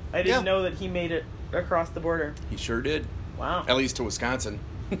didn't know. I didn't Yeah. know that he made it across the border. He sure did. Wow. At least to Wisconsin.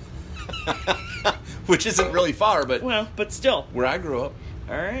 Which isn't really far, but Well, but still. where I grew up.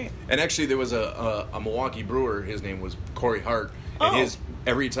 All right. And actually, there was a Milwaukee brewer. His name was Corey Hart. And Oh.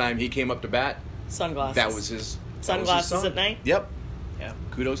 every time he came up to bat, Sunglasses. that was his Sunglasses song. at Night? Yep. Yeah.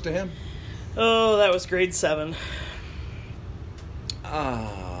 Kudos to him. Oh, that was grade 7.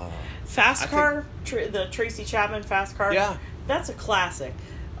 Fast I Car, the Tracy Chapman Fast Car. Yeah. That's a classic.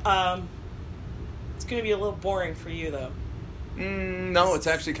 It's going to be a little boring for you, though. No, it's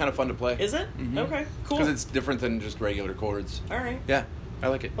actually kind of fun to play. Is it? Mhm. Okay, cool. Because it's different than just regular chords. All right. Yeah, I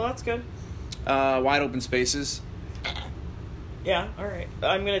like it. Well, that's good. Wide Open Spaces. Yeah, all right.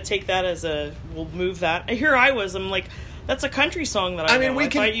 I'm going to take that as we'll move that. Here I was. I'm like, that's a country song that I know. I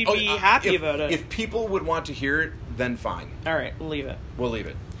thought you'd be happy about it. If people would want to hear it, then fine. All right, we'll leave it. We'll leave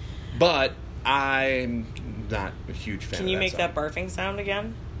it. But I'm not a huge fan Can of you that make song. that barfing sound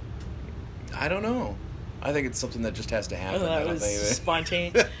again? I don't know. I think it's something that just has to happen. Oh, that I don't was think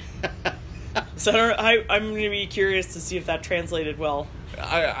spontaneous. So I'm going to be curious to see if that translated well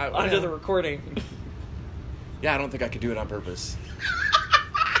onto the recording. Yeah, I don't think I could do it on purpose.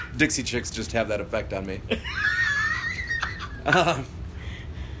 Dixie Chicks just have that effect on me.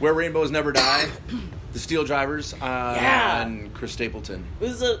 Where Rainbows Never Die, the Steel Drivers, and Chris Stapleton.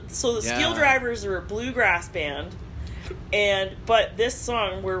 So the Steel Drivers are a bluegrass band, but this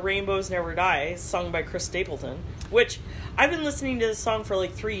song, Where Rainbows Never Die, is sung by Chris Stapleton, which I've been listening to this song for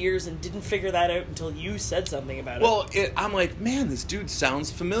like 3 years and didn't figure that out until you said something about it. Well, I'm like, man, this dude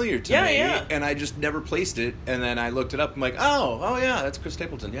sounds familiar to me. Yeah. And I just never placed it, and then I looked it up, I'm like, oh yeah, that's Chris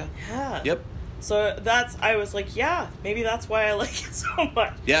Stapleton, yeah. Yeah. Yep. So I was like, yeah, maybe that's why I like it so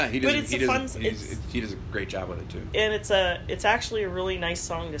much. Yeah, he does. But it's He does a great job with it too. And it's actually a really nice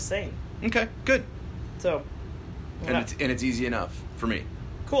song to sing. Okay, good. So, And it's easy enough for me.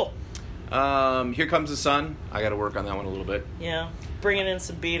 Cool. Here Comes the Sun. I got to work on that one a little bit. Yeah, bringing in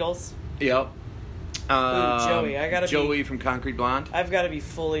some Beatles. Yep. Joey, Joey from Concrete Blonde. I've got to be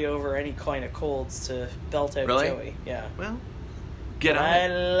fully over any kind of colds to belt out Really? Joey. Yeah. Well, get on I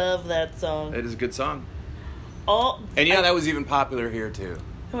it. love that song. It is a good song. And that was even popular here too.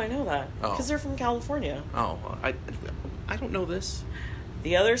 Oh, I know that. Oh. Because they're from California. Oh, I don't know this.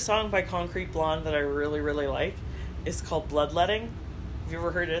 The other song by Concrete Blonde that I really, really like is called Bloodletting. Have you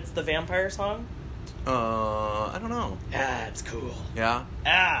ever heard it? It's the vampire song. I don't know. Ah, it's cool. Yeah.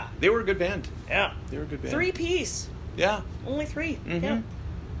 Ah. They were a good band. Yeah. They were a good band. 3-piece. Yeah. Only 3. Mm-hmm. Yeah.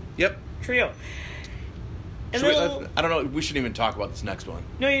 Yep. Trio. And I don't know. We shouldn't even talk about this next one.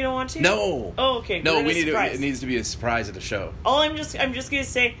 No, you don't want to? No. Oh, okay. No, we need it needs to be a surprise at the show. I'm just gonna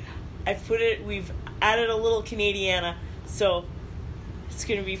say, we've added a little Canadiana, so it's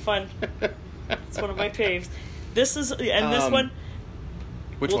gonna be fun. It's one of my faves. This one.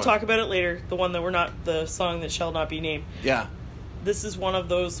 Which we'll one? talk about it later. The one that the song that shall not be named. Yeah. This is one of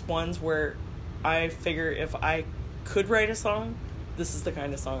those ones where I figure if I could write a song, this is the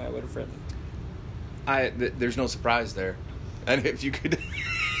kind of song I would have written. There's no surprise there. And if you could...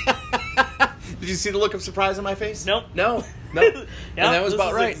 Did you see the look of surprise on my face? Nope. No. Yeah, And that was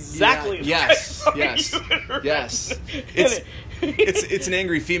about right. Exactly. Yeah. Yes. Yes. It's an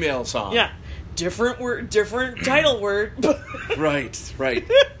angry female song. Yeah. Different word, different title word. Right.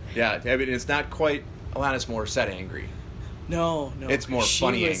 Yeah. I mean, it's not quite Alanis Morissette angry. No. It's more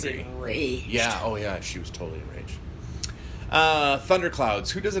funny angry. She was enraged. Yeah. Oh, yeah. She was totally enraged.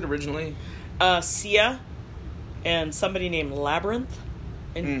 Thunderclouds. Who does it originally? Sia and somebody named Labyrinth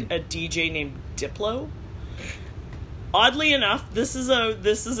and a DJ named Diplo. Oddly enough, this is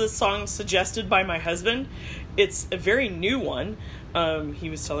a song suggested by my husband. It's a very new one. He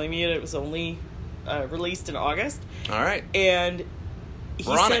was telling me it was only released in August. All right. And he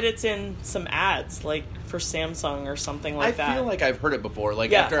We're on said it. it's in some ads, like for Samsung or something like that. I feel like I've heard it before. Like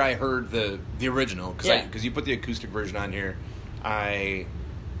Yeah. after I heard the original, Yeah. because you put the acoustic version on here, I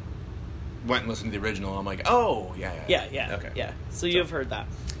went and listened to the original. I'm like, oh yeah. Yeah. Okay. So you've heard that.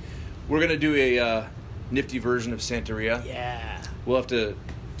 We're gonna do a nifty version of Santeria. Yeah. We'll have to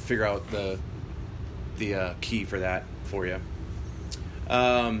figure out the key for that for you.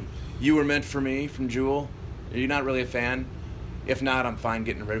 You Were Meant for Me from Jewel. Are you not really a fan? If not, I'm fine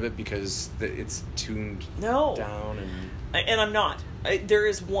getting rid of it because it's tuned down And I'm not. There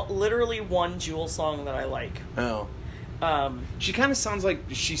is literally one Jewel song that I like. Oh. She kind of sounds like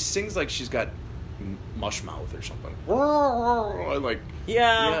she sings like she's got mush mouth or something. Like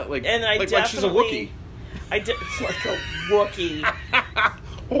Yeah, like and I like she's a Wookiee. Like a Wookiee.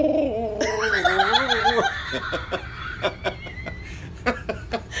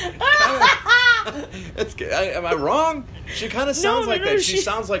 Am I wrong? She kind of sounds like no, that. She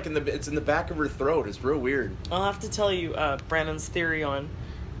sounds like it's in the back of her throat. It's real weird. I'll have to tell you Brandon's theory on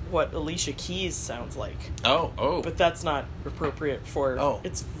what Alicia Keys sounds like. Oh. But that's not appropriate for. Oh.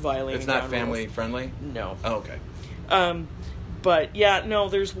 It's violating. It's not ground family rules. friendly? No. Oh, okay. But yeah, no.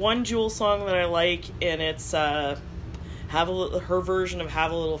 There's one Jewel song that I like, and it's her version of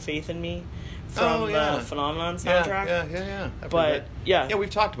 "Have a Little Faith in Me" from the Phenomenon soundtrack. Yeah. I've But, heard that. yeah. We've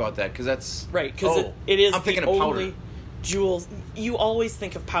talked about that because that's Right, because it is I'm thinking the of Powder, only Jewel. You always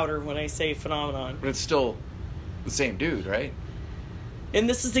think of Powder when I say Phenomenon, but it's still the same dude, right? and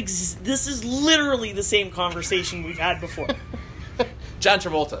this is literally the same conversation we've had before. John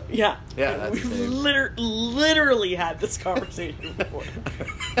Travolta. Yeah, that's we've his name. literally had this conversation before.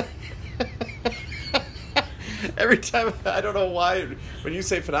 Every time, I don't know why, when you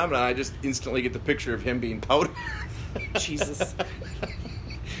say Phenomenon, I just instantly get the picture of him being Powder. Jesus.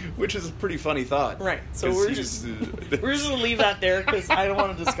 Which is a pretty funny thought. Right. So 'Cause we're he's, just going to leave that there because I don't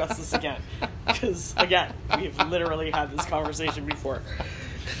want to discuss this again. Because, again, we've literally had this conversation before.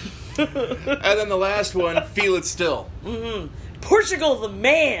 And then the last one, Feel It Still. Portugal the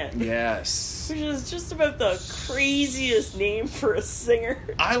Man! Yes. Which is just about the craziest name for a singer.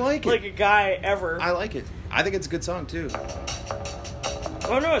 I like it. Like a guy ever. I like it. I think it's a good song, too.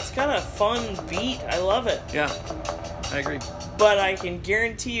 Oh no, it's got a fun beat. I love it. Yeah, I agree. But I can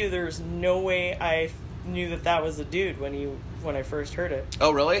guarantee you there's no way I knew that was a dude when I first heard it.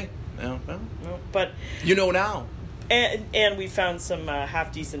 Oh, really? No, no. No, but You know now. and we found some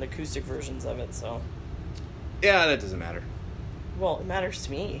half decent acoustic versions of it. So Yeah, that doesn't matter. well, it matters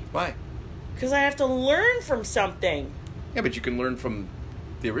to me Why? because I have to learn from something. Yeah, but you can learn from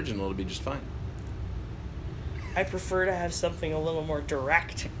the original. It'll be just fine. I prefer to have something a little more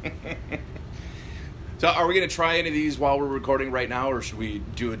direct. So, are we going to try any of these while we're recording right now, or should we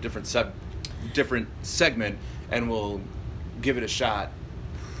do a different segment and we'll give it a shot?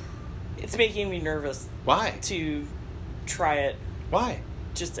 It's making me nervous Why? to try it Why?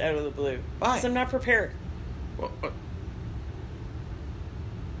 just out of the blue. Why? Because I'm not prepared. Well,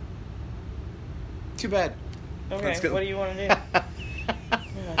 too bad. Okay, Let's go. what do you want to do?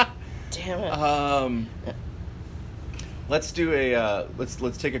 Yeah, damn it. Let's do a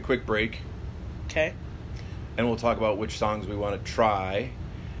let's take a quick break, Okay. and we'll talk about which songs we want to try,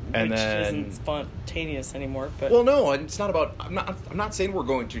 and Which then isn't spontaneous anymore, but well, no, it's not about. I'm not saying we're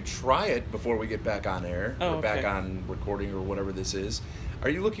going to try it before we get back on air Oh, or back okay. on recording or whatever this is. Are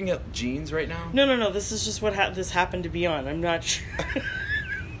you looking at jeans right now? no. This is just what this happened to be on. I'm not sure.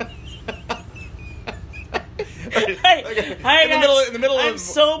 Hi, Okay. hi In the guys. in the middle I'm of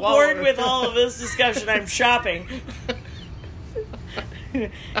so while bored we're- with all of this discussion. I'm shopping,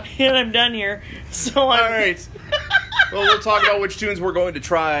 and I'm done here. So I'm All right. Well, we'll talk about which tunes we're going to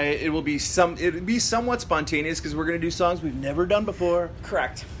try. It'll be somewhat spontaneous because we're going to do songs we've never done before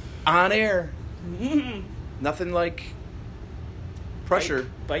correct. on air. Nothing like pressure.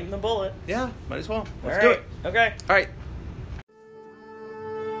 Biting the bullet. Yeah, might as well. Let's All do right. it. Okay. All right.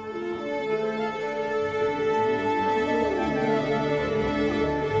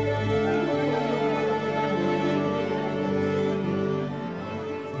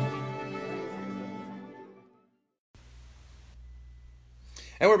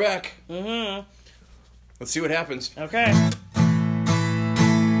 And we're back. Mm-hmm. Let's see what happens. Okay.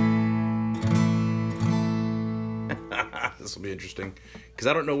 This will be interesting because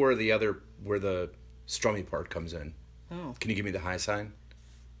I don't know where the strummy part comes in. Oh. Can you give me the high sign?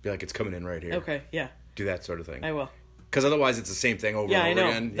 Be like it's coming in right here. Okay. Yeah. Do that sort of thing. I will. Because otherwise it's the same thing over Yeah, and I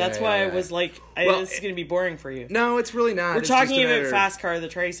over know. again. That's Yeah, why yeah, I yeah. was like, Well, this is going to be boring for you. No, it's really not. We're It's just talking a about matter- Fast Car, the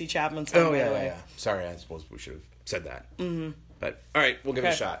Tracy Chapman song. Oh by yeah, the yeah, way. yeah. Sorry, I suppose we should have said that. Mm-hmm. But all right, we'll give it a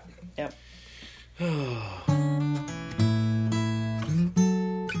Okay. shot. Yep.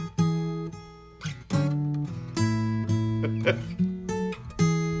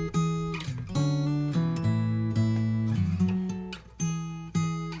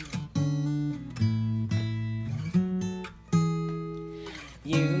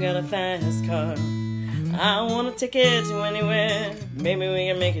 You got a fast car. I want a ticket to anywhere. Maybe we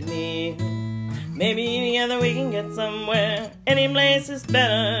can make it near. Maybe together we can get somewhere. Any place is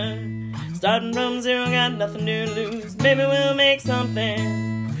better. Starting from zero, got nothing to lose. Maybe we'll make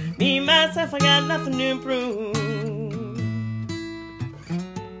something. Me, myself, I got nothing to prove.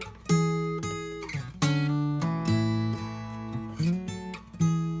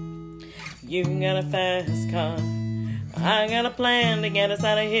 You got a fast car. I got a plan to get us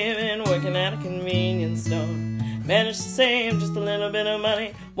out of here and working at a convenience store. Managed to save just a little bit of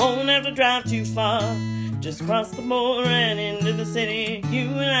money. Won't have to drive too far. Just cross the border and into the city. You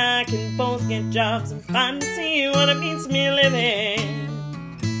and I can both get jobs and find to see what it means to me living.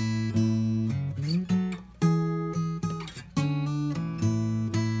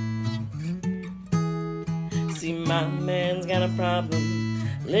 See, my man's got a problem.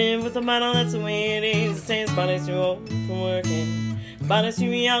 Live with a bottle, that's the way it is. It says body's too old for working. Body's too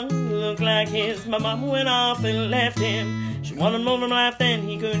young to look like his. My mama went off and left him. She wanted more from life than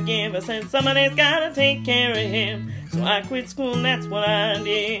he could give. I said somebody's gotta take care of him. So I quit school and that's what I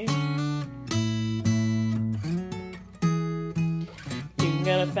did. You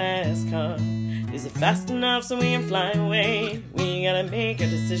got a fast car. Is it fast enough so we can fly away? We gotta make a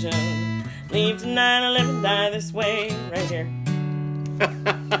decision. Leave tonight or live and die this way. Right here.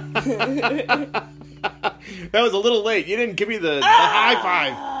 That was a little late. You didn't give me the high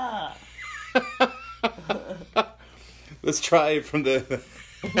five. Let's try it from the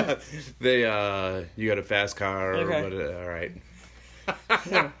you got a fast car. Okay. Or what, all right.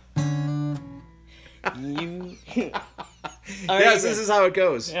 You. Yes, this is how it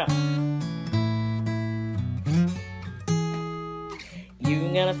goes. Yeah.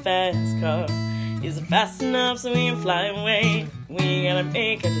 You got a fast car. Is it fast enough so we can fly away? We gotta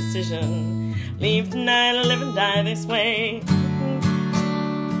make a decision. Leave tonight or live and die this way.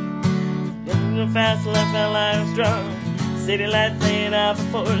 Living fast, left our lives strong. City lights laying out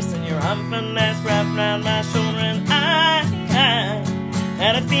for force, and your arm felt nice wrapped around my shoulder. And I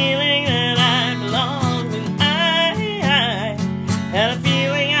had a feeling that I belonged, and I had a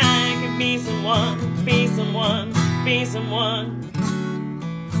feeling I could be someone, be someone, be someone.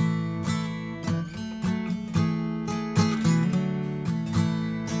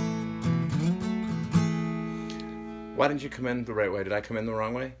 Why didn't you come in the right way? Did I come in the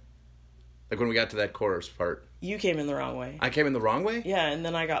wrong way? Like when we got to that chorus part. You came in the wrong way. I came in the wrong way? Yeah, and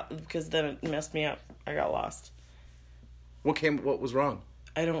then because then it messed me up. I got lost. What was wrong?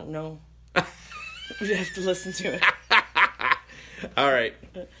 I don't know. You have to listen to it. All right.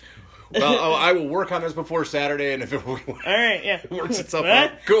 Well, I will work on this before Saturday, and if it All right, yeah. works itself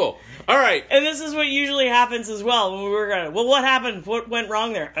out, cool. All right. And this is what usually happens as well when we work on it. Well, what happened? What went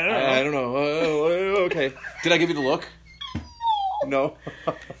wrong there? I don't know. I don't know. Okay. Did I give you the look? No.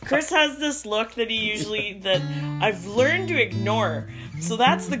 Chris has this look that that I've learned to ignore. So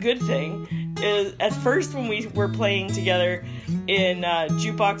that's the good thing. Is at first when we were playing together in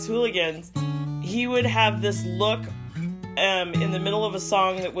Jukebox Hooligans, he would have this look in the middle of a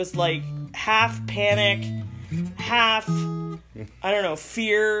song that was like half panic, half I don't know,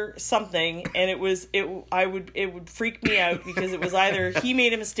 fear something, and it would freak me out because it was either he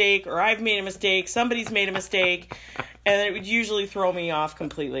made a mistake or I've made a mistake, somebody's made a mistake, and it would usually throw me off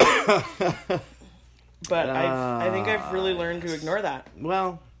completely. But I think I've really learned to ignore that.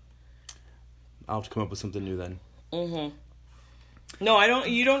 Well, I'll have to come up with something new then. Mm-hmm. No, I don't.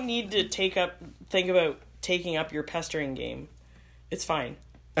 You don't need to think about taking up your pestering game. It's fine.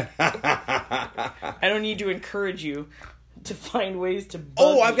 I don't need to encourage you to find ways to bug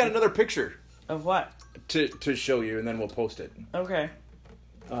Oh, I've me. got another picture Of what? to show you, and then we'll post it. Okay.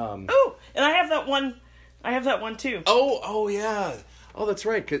 Oh, and I have that one. I have that one too. Oh yeah. Oh, that's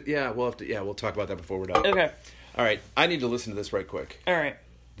right. We'll talk about that before we're done. Okay. All right. I need to listen to this right quick. All right.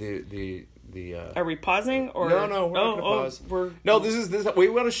 The Are we pausing or No, we're not gonna pause. This is we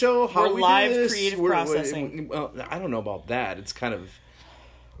want to show how We're we live do this. creative processing. Well, I don't know about that. It's kind of.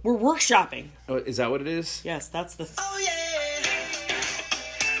 We're workshopping. Oh, is that what it is? Yes, that's the. Oh yeah.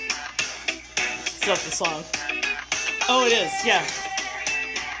 It's not the song. Oh, it is. Yeah.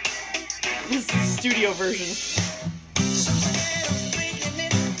 This is the studio version.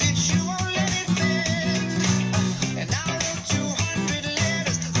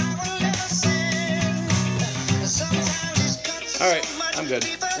 All right, I'm good.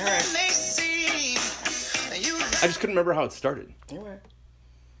 All right. I just couldn't remember how it started. All right.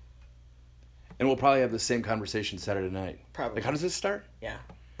 And we'll probably have the same conversation Saturday night. Probably. Like, how does this start? Yeah.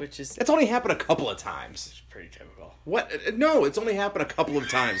 Which is It's only happened a couple of times. pretty typical. What? No, it's only happened a couple of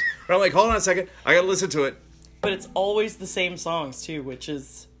times. But I'm like, hold on a second. I gotta listen to it. But it's always the same songs too, which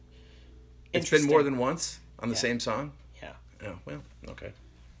is It's been more than once on the same song? Yeah. Oh, well, okay.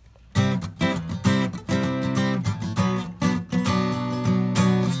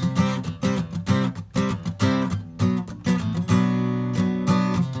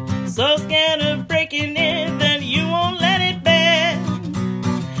 So scared of breaking in that you won't let it bend.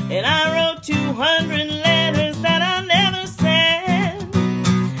 And I wrote 200 letters that I never sent.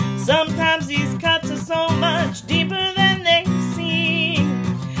 Sometimes these cuts are so much deeper than they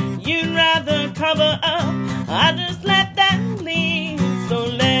seem. You'd rather cover up, I just let that leave. So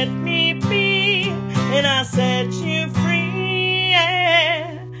let me be, and I set you free.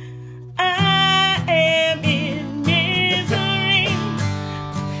 Yeah. I am in misery.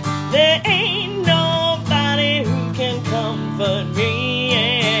 There ain't nobody who can comfort me.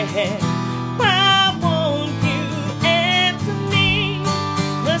 Yeah. Why won't you answer me?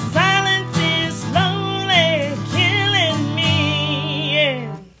 The silence is slowly killing me.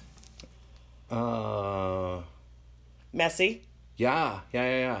 Yeah. Messy. Yeah.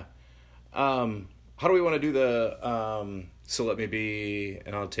 How do we want to do the, so let me be,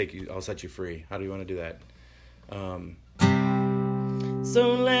 and I'll set you free. How do you want to do that?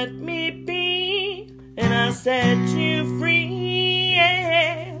 So let me be, and I'll set you free.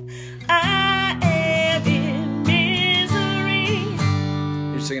 Yeah. I am in misery.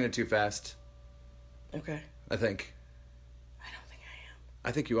 You're singing it too fast, Okay. I think. I don't think I am.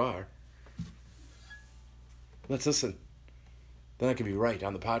 I think you are. Let's listen. Then I can be right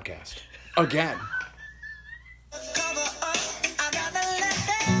on the podcast. Again. Cover up, I gotta let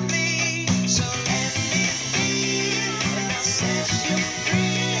that be. So let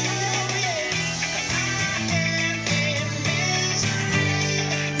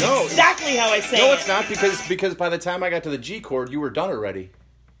No. exactly how I sang No, it. it's not, because by the time I got to the G chord, you were done already.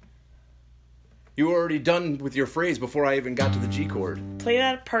 You were already done with your phrase before I even got to the G chord. Play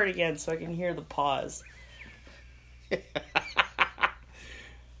that part again so I can hear the pause.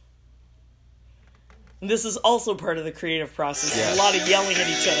 This is also part of the creative process. Yes. A lot of yelling at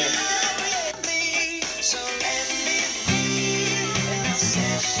each other.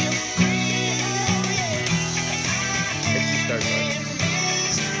 If she starts right.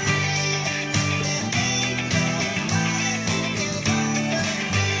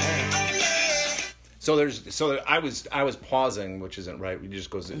 So I was pausing, which isn't right. It just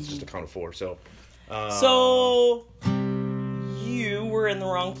goes. It's just a count of 4. So. So you were in the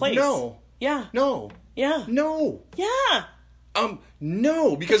wrong place. No. Yeah. No. Yeah. No. Yeah.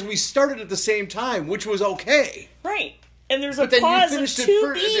 No, because we started at the same time, which was okay. Right. And there's But a then you pause of finished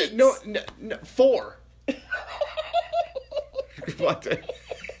 2 it beats. no, 4. What?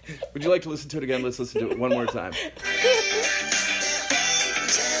 Would you like to listen to it again? Let's listen to it one more time.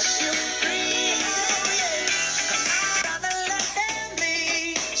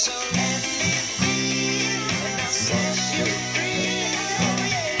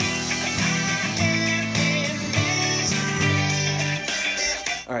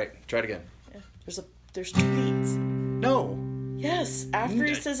 All right, try it again. There's 2 beats. No. Yes. After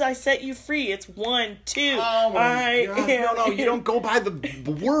he says I set you free, it's 1, 2. Oh my God. am. No, you don't go by the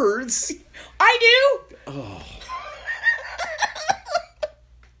words. I do. Oh.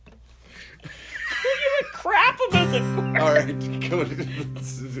 Don't give a crap about the chord. All right, go.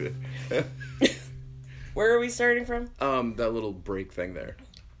 Where are we starting from? That little break thing there.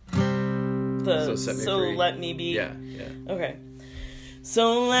 So set me free. let me be. Yeah. Okay.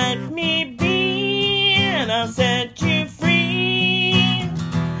 So let me be, and I'll set you free.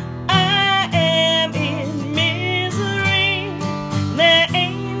 I am in misery. There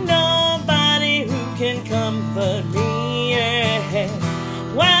ain't nobody who can comfort me.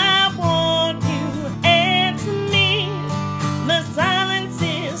 Why won't you answer me? The silence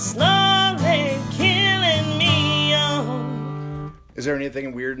is slowly killing me. Oh. Is there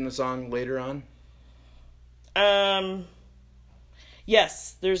anything weird in the song later on?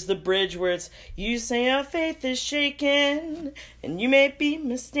 Yes, there's the bridge where it's, you say our faith is shaken, and you may be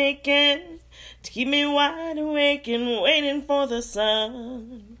mistaken to keep me wide awake and waiting for the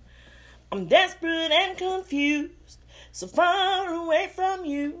sun. I'm desperate and confused, so far away from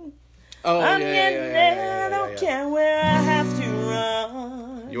you. Oh, I'm yeah, getting there, I don't yeah. care where I have to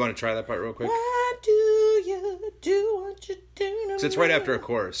run. You want to try that part real quick? Why do you do what you do to me? So it's right after a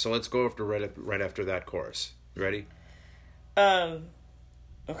chorus, so let's go after right after that chorus. You ready?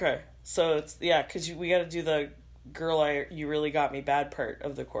 Okay, so it's, yeah, because we got to do the girl, you really got me bad part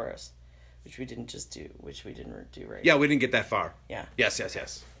of the chorus, which we didn't do right. Yeah, we didn't get that far. Yeah.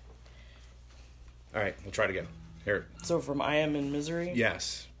 Yes. All right, we'll try it again. Here. So from I Am in Misery?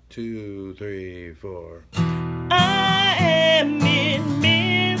 Yes. 2, 3, 4. I am in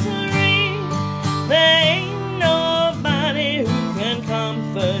misery. There ain't nobody who can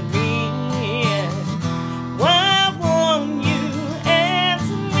comfort me. Why won't you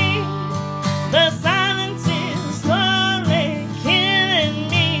answer me? The silence is slowly killing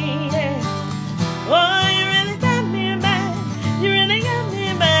me. Oh, you really got me back. You really got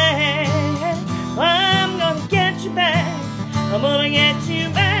me back. Oh, I'm gonna get you back. I'm gonna get you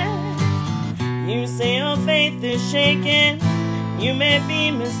back. You say your faith is shaken. You may be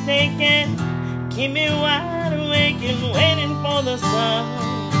mistaken. Keep me wide awake and waiting for the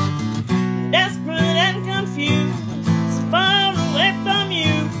sun. Desperate and confused, so far away from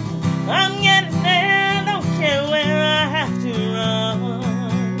you. I'm getting there, don't care where I have to run.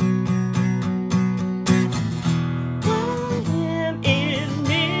 I am in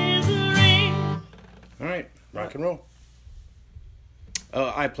misery. All right, rock and roll.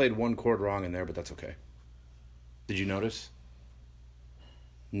 I played one chord wrong in there, but that's okay. Did you notice?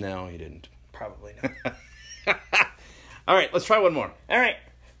 No, you didn't. Probably not. All right, let's try one more. All right.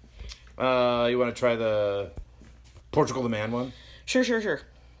 You want to try the Portugal the Man one? Sure. Feel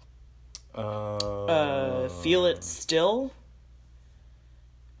It Still?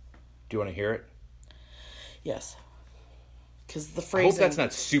 Do you want to hear it? Yes. Because the I phrasing... hope that's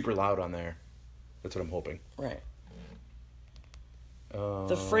not super loud on there. That's what I'm hoping. Right.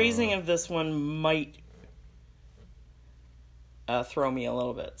 The phrasing of this one might throw me a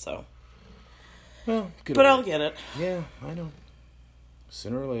little bit, so... Well, good. But I'll get it. Yeah, I know.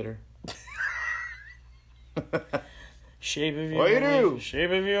 Sooner or later. Shape of You. What do you do?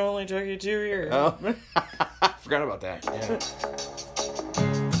 Shape of You only took you 2 years. Oh, forgot about that. Yeah.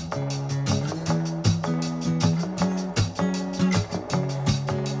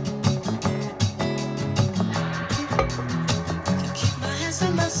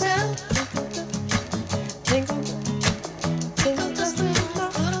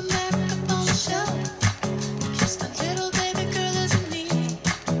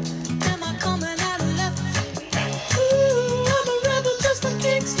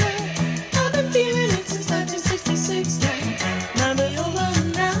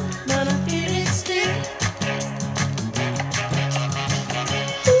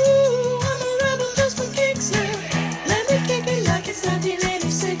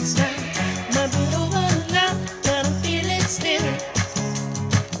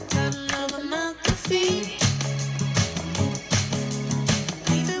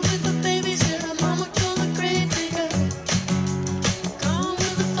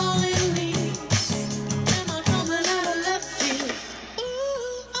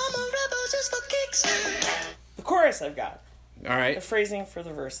 verse I've got. All right. The phrasing for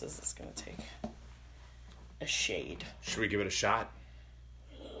the verses is going to take a shade. Should we give it a shot?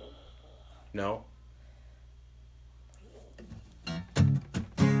 No?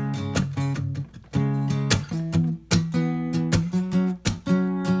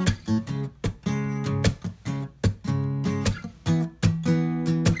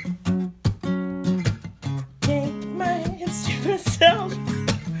 Take my hands to myself.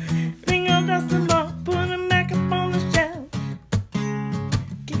 Finger dust them off. Put them back up on the shelf.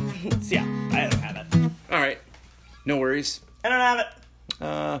 Yeah, I don't have it. All right. No worries. I don't have it.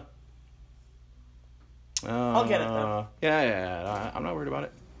 I'll get it, though. Yeah. I'm not worried about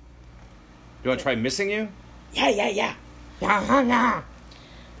it. You want to try Missing You? Yeah.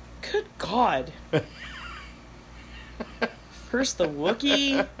 Good God. First the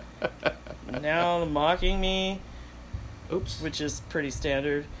Wookiee, now the Mocking Me, Oops. which is pretty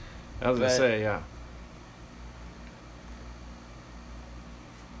standard. I was going to but- say, yeah.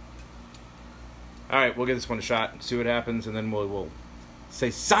 All right, we'll give this one a shot, see what happens, and then we'll say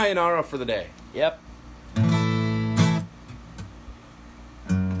sayonara for the day. Yep.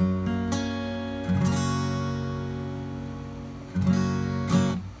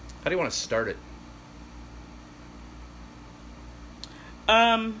 How do you want to start it?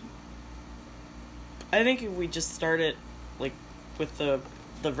 I think if we just start it like with the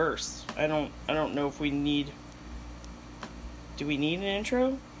verse. I don't know if we need. Do we need an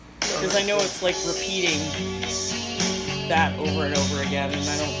intro? Because I know it's like repeating that over and over again, and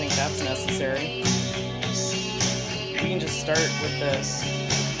I don't think that's necessary. We can just start with the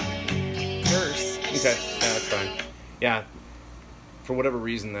verse. Okay, yeah, that's fine. Yeah, for whatever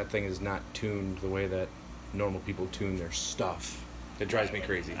reason, that thing is not tuned the way that normal people tune their stuff. It drives me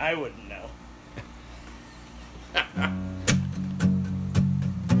crazy. I wouldn't know.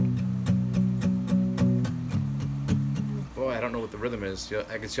 Boy, I don't know what the rhythm is.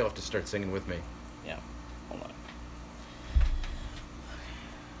 I guess you'll have to start singing with me. Yeah. Hold on.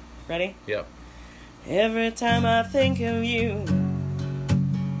 Ready? Yep. Every time I think of you,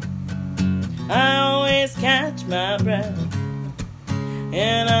 I always catch my breath.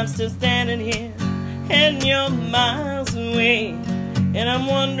 And I'm still standing here, and you're miles away. And I'm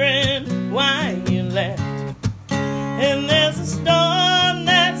wondering why you left. And there's a storm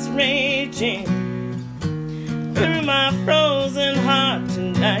that's raging through my frozen heart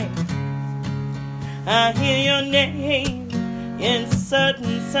tonight. I hear your name in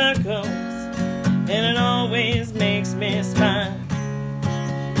certain circles, and it always makes me smile.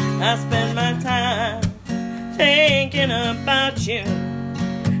 I spend my time thinking about you,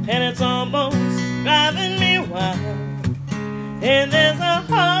 and it's almost driving me wild. And there's a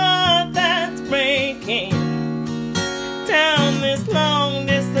heart that's breaking down this long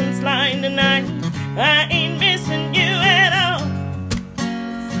distance line tonight. I ain't missing you at all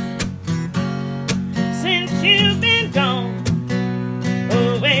since you've been gone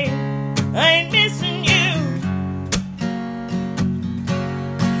away. I ain't missing you.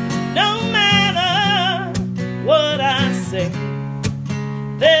 No matter what I say,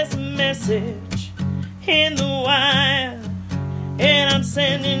 there's a message in the wire, and I'm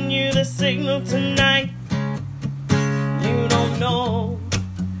sending you the signal tonight. You don't know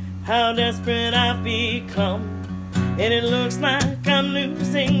how desperate I've become, and it looks like I'm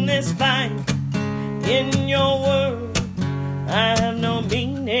losing this fight. In your world, I have no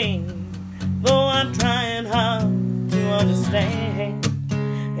meaning, though I'm trying hard to understand.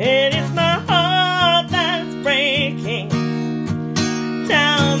 And it's my heart that's breaking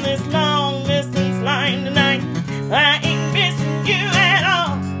down this long distance line tonight. I ain't missing you at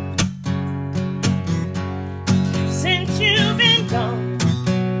all since you've been gone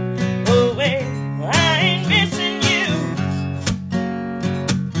away. I ain't missing you.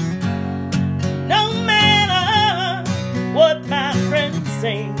 No matter what my friends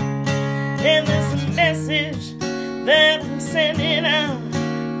say, and there's a message that I'm sending out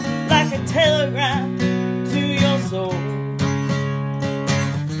like a telegram to your soul.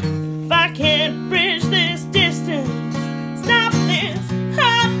 If I can't bridge this distance, stop this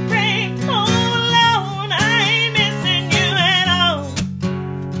heartbreak all alone, I ain't missing you at all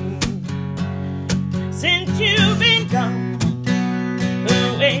since you've been gone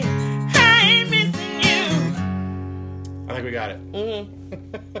away. I ain't missing you. I think we got it.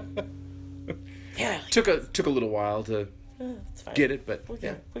 Yeah, Took a little while to it's fine. get it, but Okay,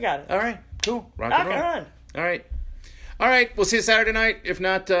 yeah. we got it. All right, cool. Rock Rock and roll. and run. All right. We'll see you Saturday night. If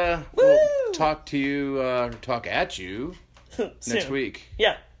not, we'll talk to you, talk at you next Soon. week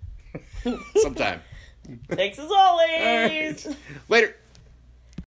Yeah. sometime. Thanks as All always. right. Later.